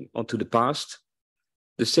reasoning onto the past,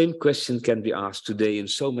 the same question can be asked today in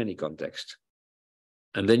so many contexts.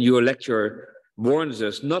 And then your lecture warns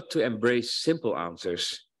us not to embrace simple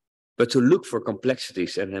answers, but to look for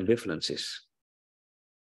complexities and ambivalences.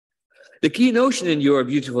 The key notion in your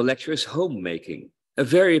beautiful lecture is homemaking, a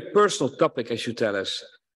very personal topic, as you tell us,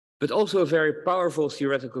 but also a very powerful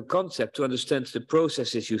theoretical concept to understand the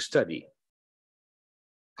processes you study.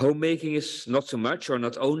 Homemaking is not so much or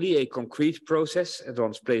not only a concrete process at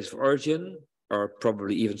one's place of origin, or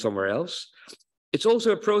probably even somewhere else. It's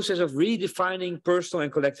also a process of redefining personal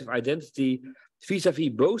and collective identity vis-à-vis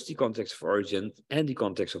both the context of origin and the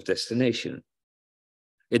context of destination.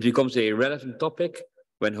 It becomes a relevant topic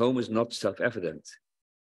when home is not self-evident.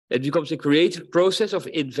 It becomes a creative process of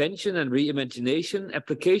invention and reimagination,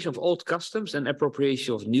 application of old customs and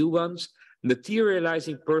appropriation of new ones,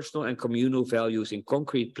 materializing personal and communal values in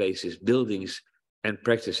concrete places, buildings, and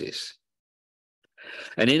practices.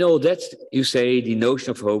 And in all that, you say the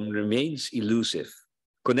notion of home remains elusive,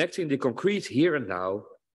 connecting the concrete here and now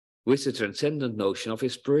with the transcendent notion of a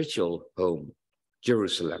spiritual home,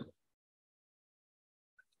 Jerusalem.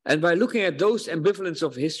 And by looking at those ambivalences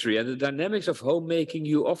of history and the dynamics of homemaking,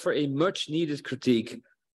 you offer a much needed critique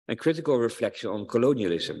and critical reflection on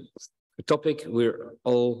colonialism, a topic we're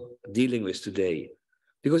all dealing with today.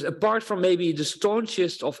 Because apart from maybe the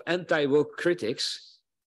staunchest of anti-woke critics,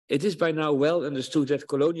 it is by now well understood that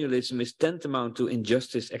colonialism is tantamount to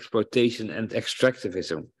injustice, exploitation, and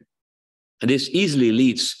extractivism. And this easily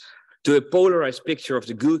leads to a polarized picture of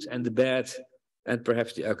the good and the bad, and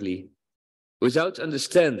perhaps the ugly, without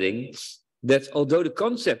understanding that although the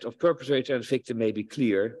concept of perpetrator and victim may be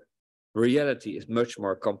clear, reality is much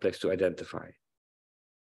more complex to identify.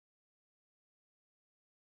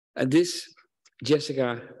 And this,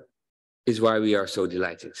 Jessica, is why we are so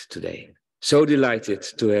delighted today. So delighted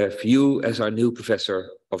to have you as our new professor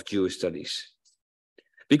of Jewish studies.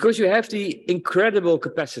 Because you have the incredible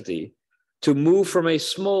capacity to move from a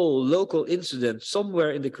small local incident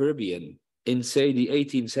somewhere in the Caribbean in, say, the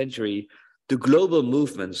 18th century to global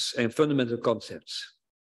movements and fundamental concepts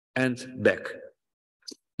and back.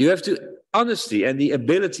 You have the honesty and the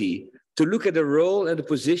ability to look at the role and the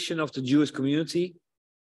position of the Jewish community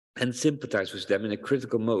and sympathize with them in a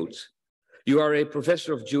critical mode. You are a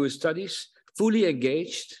professor of Jewish studies, fully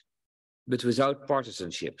engaged, but without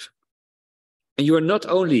partisanship. And you are not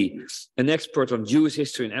only an expert on Jewish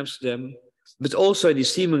history in Amsterdam, but also in the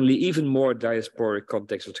seemingly even more diasporic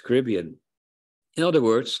context of the Caribbean. In other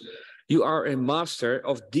words, you are a master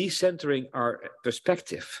of decentering our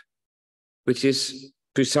perspective, which is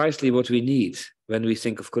precisely what we need when we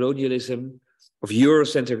think of colonialism, of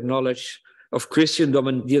Eurocentric knowledge, of Christian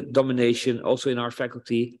domination, also in our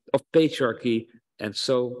faculty, of patriarchy, and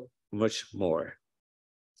so much more.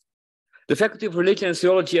 The Faculty of Religion and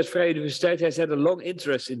Theology at Vrije Universiteit has had a long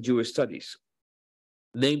interest in Jewish studies.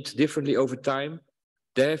 Named differently over time,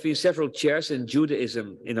 there have been several chairs in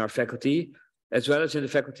Judaism in our faculty, as well as in the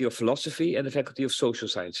Faculty of Philosophy and the Faculty of Social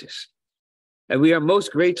Sciences. And we are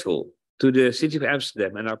most grateful to the City of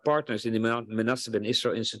Amsterdam and our partners in the Menasse Ben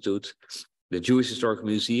Israel Institute, the Jewish Historical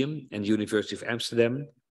Museum, and the University of Amsterdam,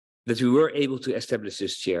 that we were able to establish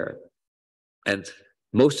this chair. And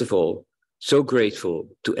most of all, so grateful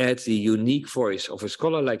to add the unique voice of a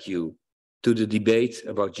scholar like you to the debate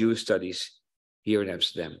about Jewish studies here in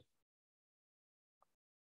Amsterdam.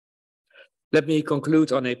 Let me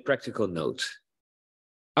conclude on a practical note.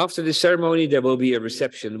 After the ceremony, there will be a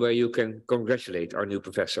reception where you can congratulate our new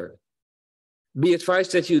professor. Be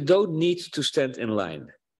advised that you don't need to stand in line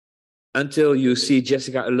until you see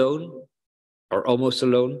Jessica alone or almost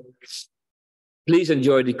alone. Please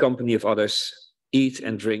enjoy the company of others, eat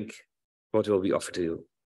and drink what will be offered to you.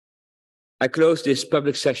 I close this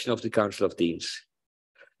public session of the Council of Deans.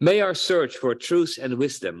 May our search for truth and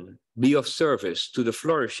wisdom be of service to the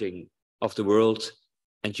flourishing of the world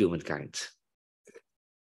and humankind.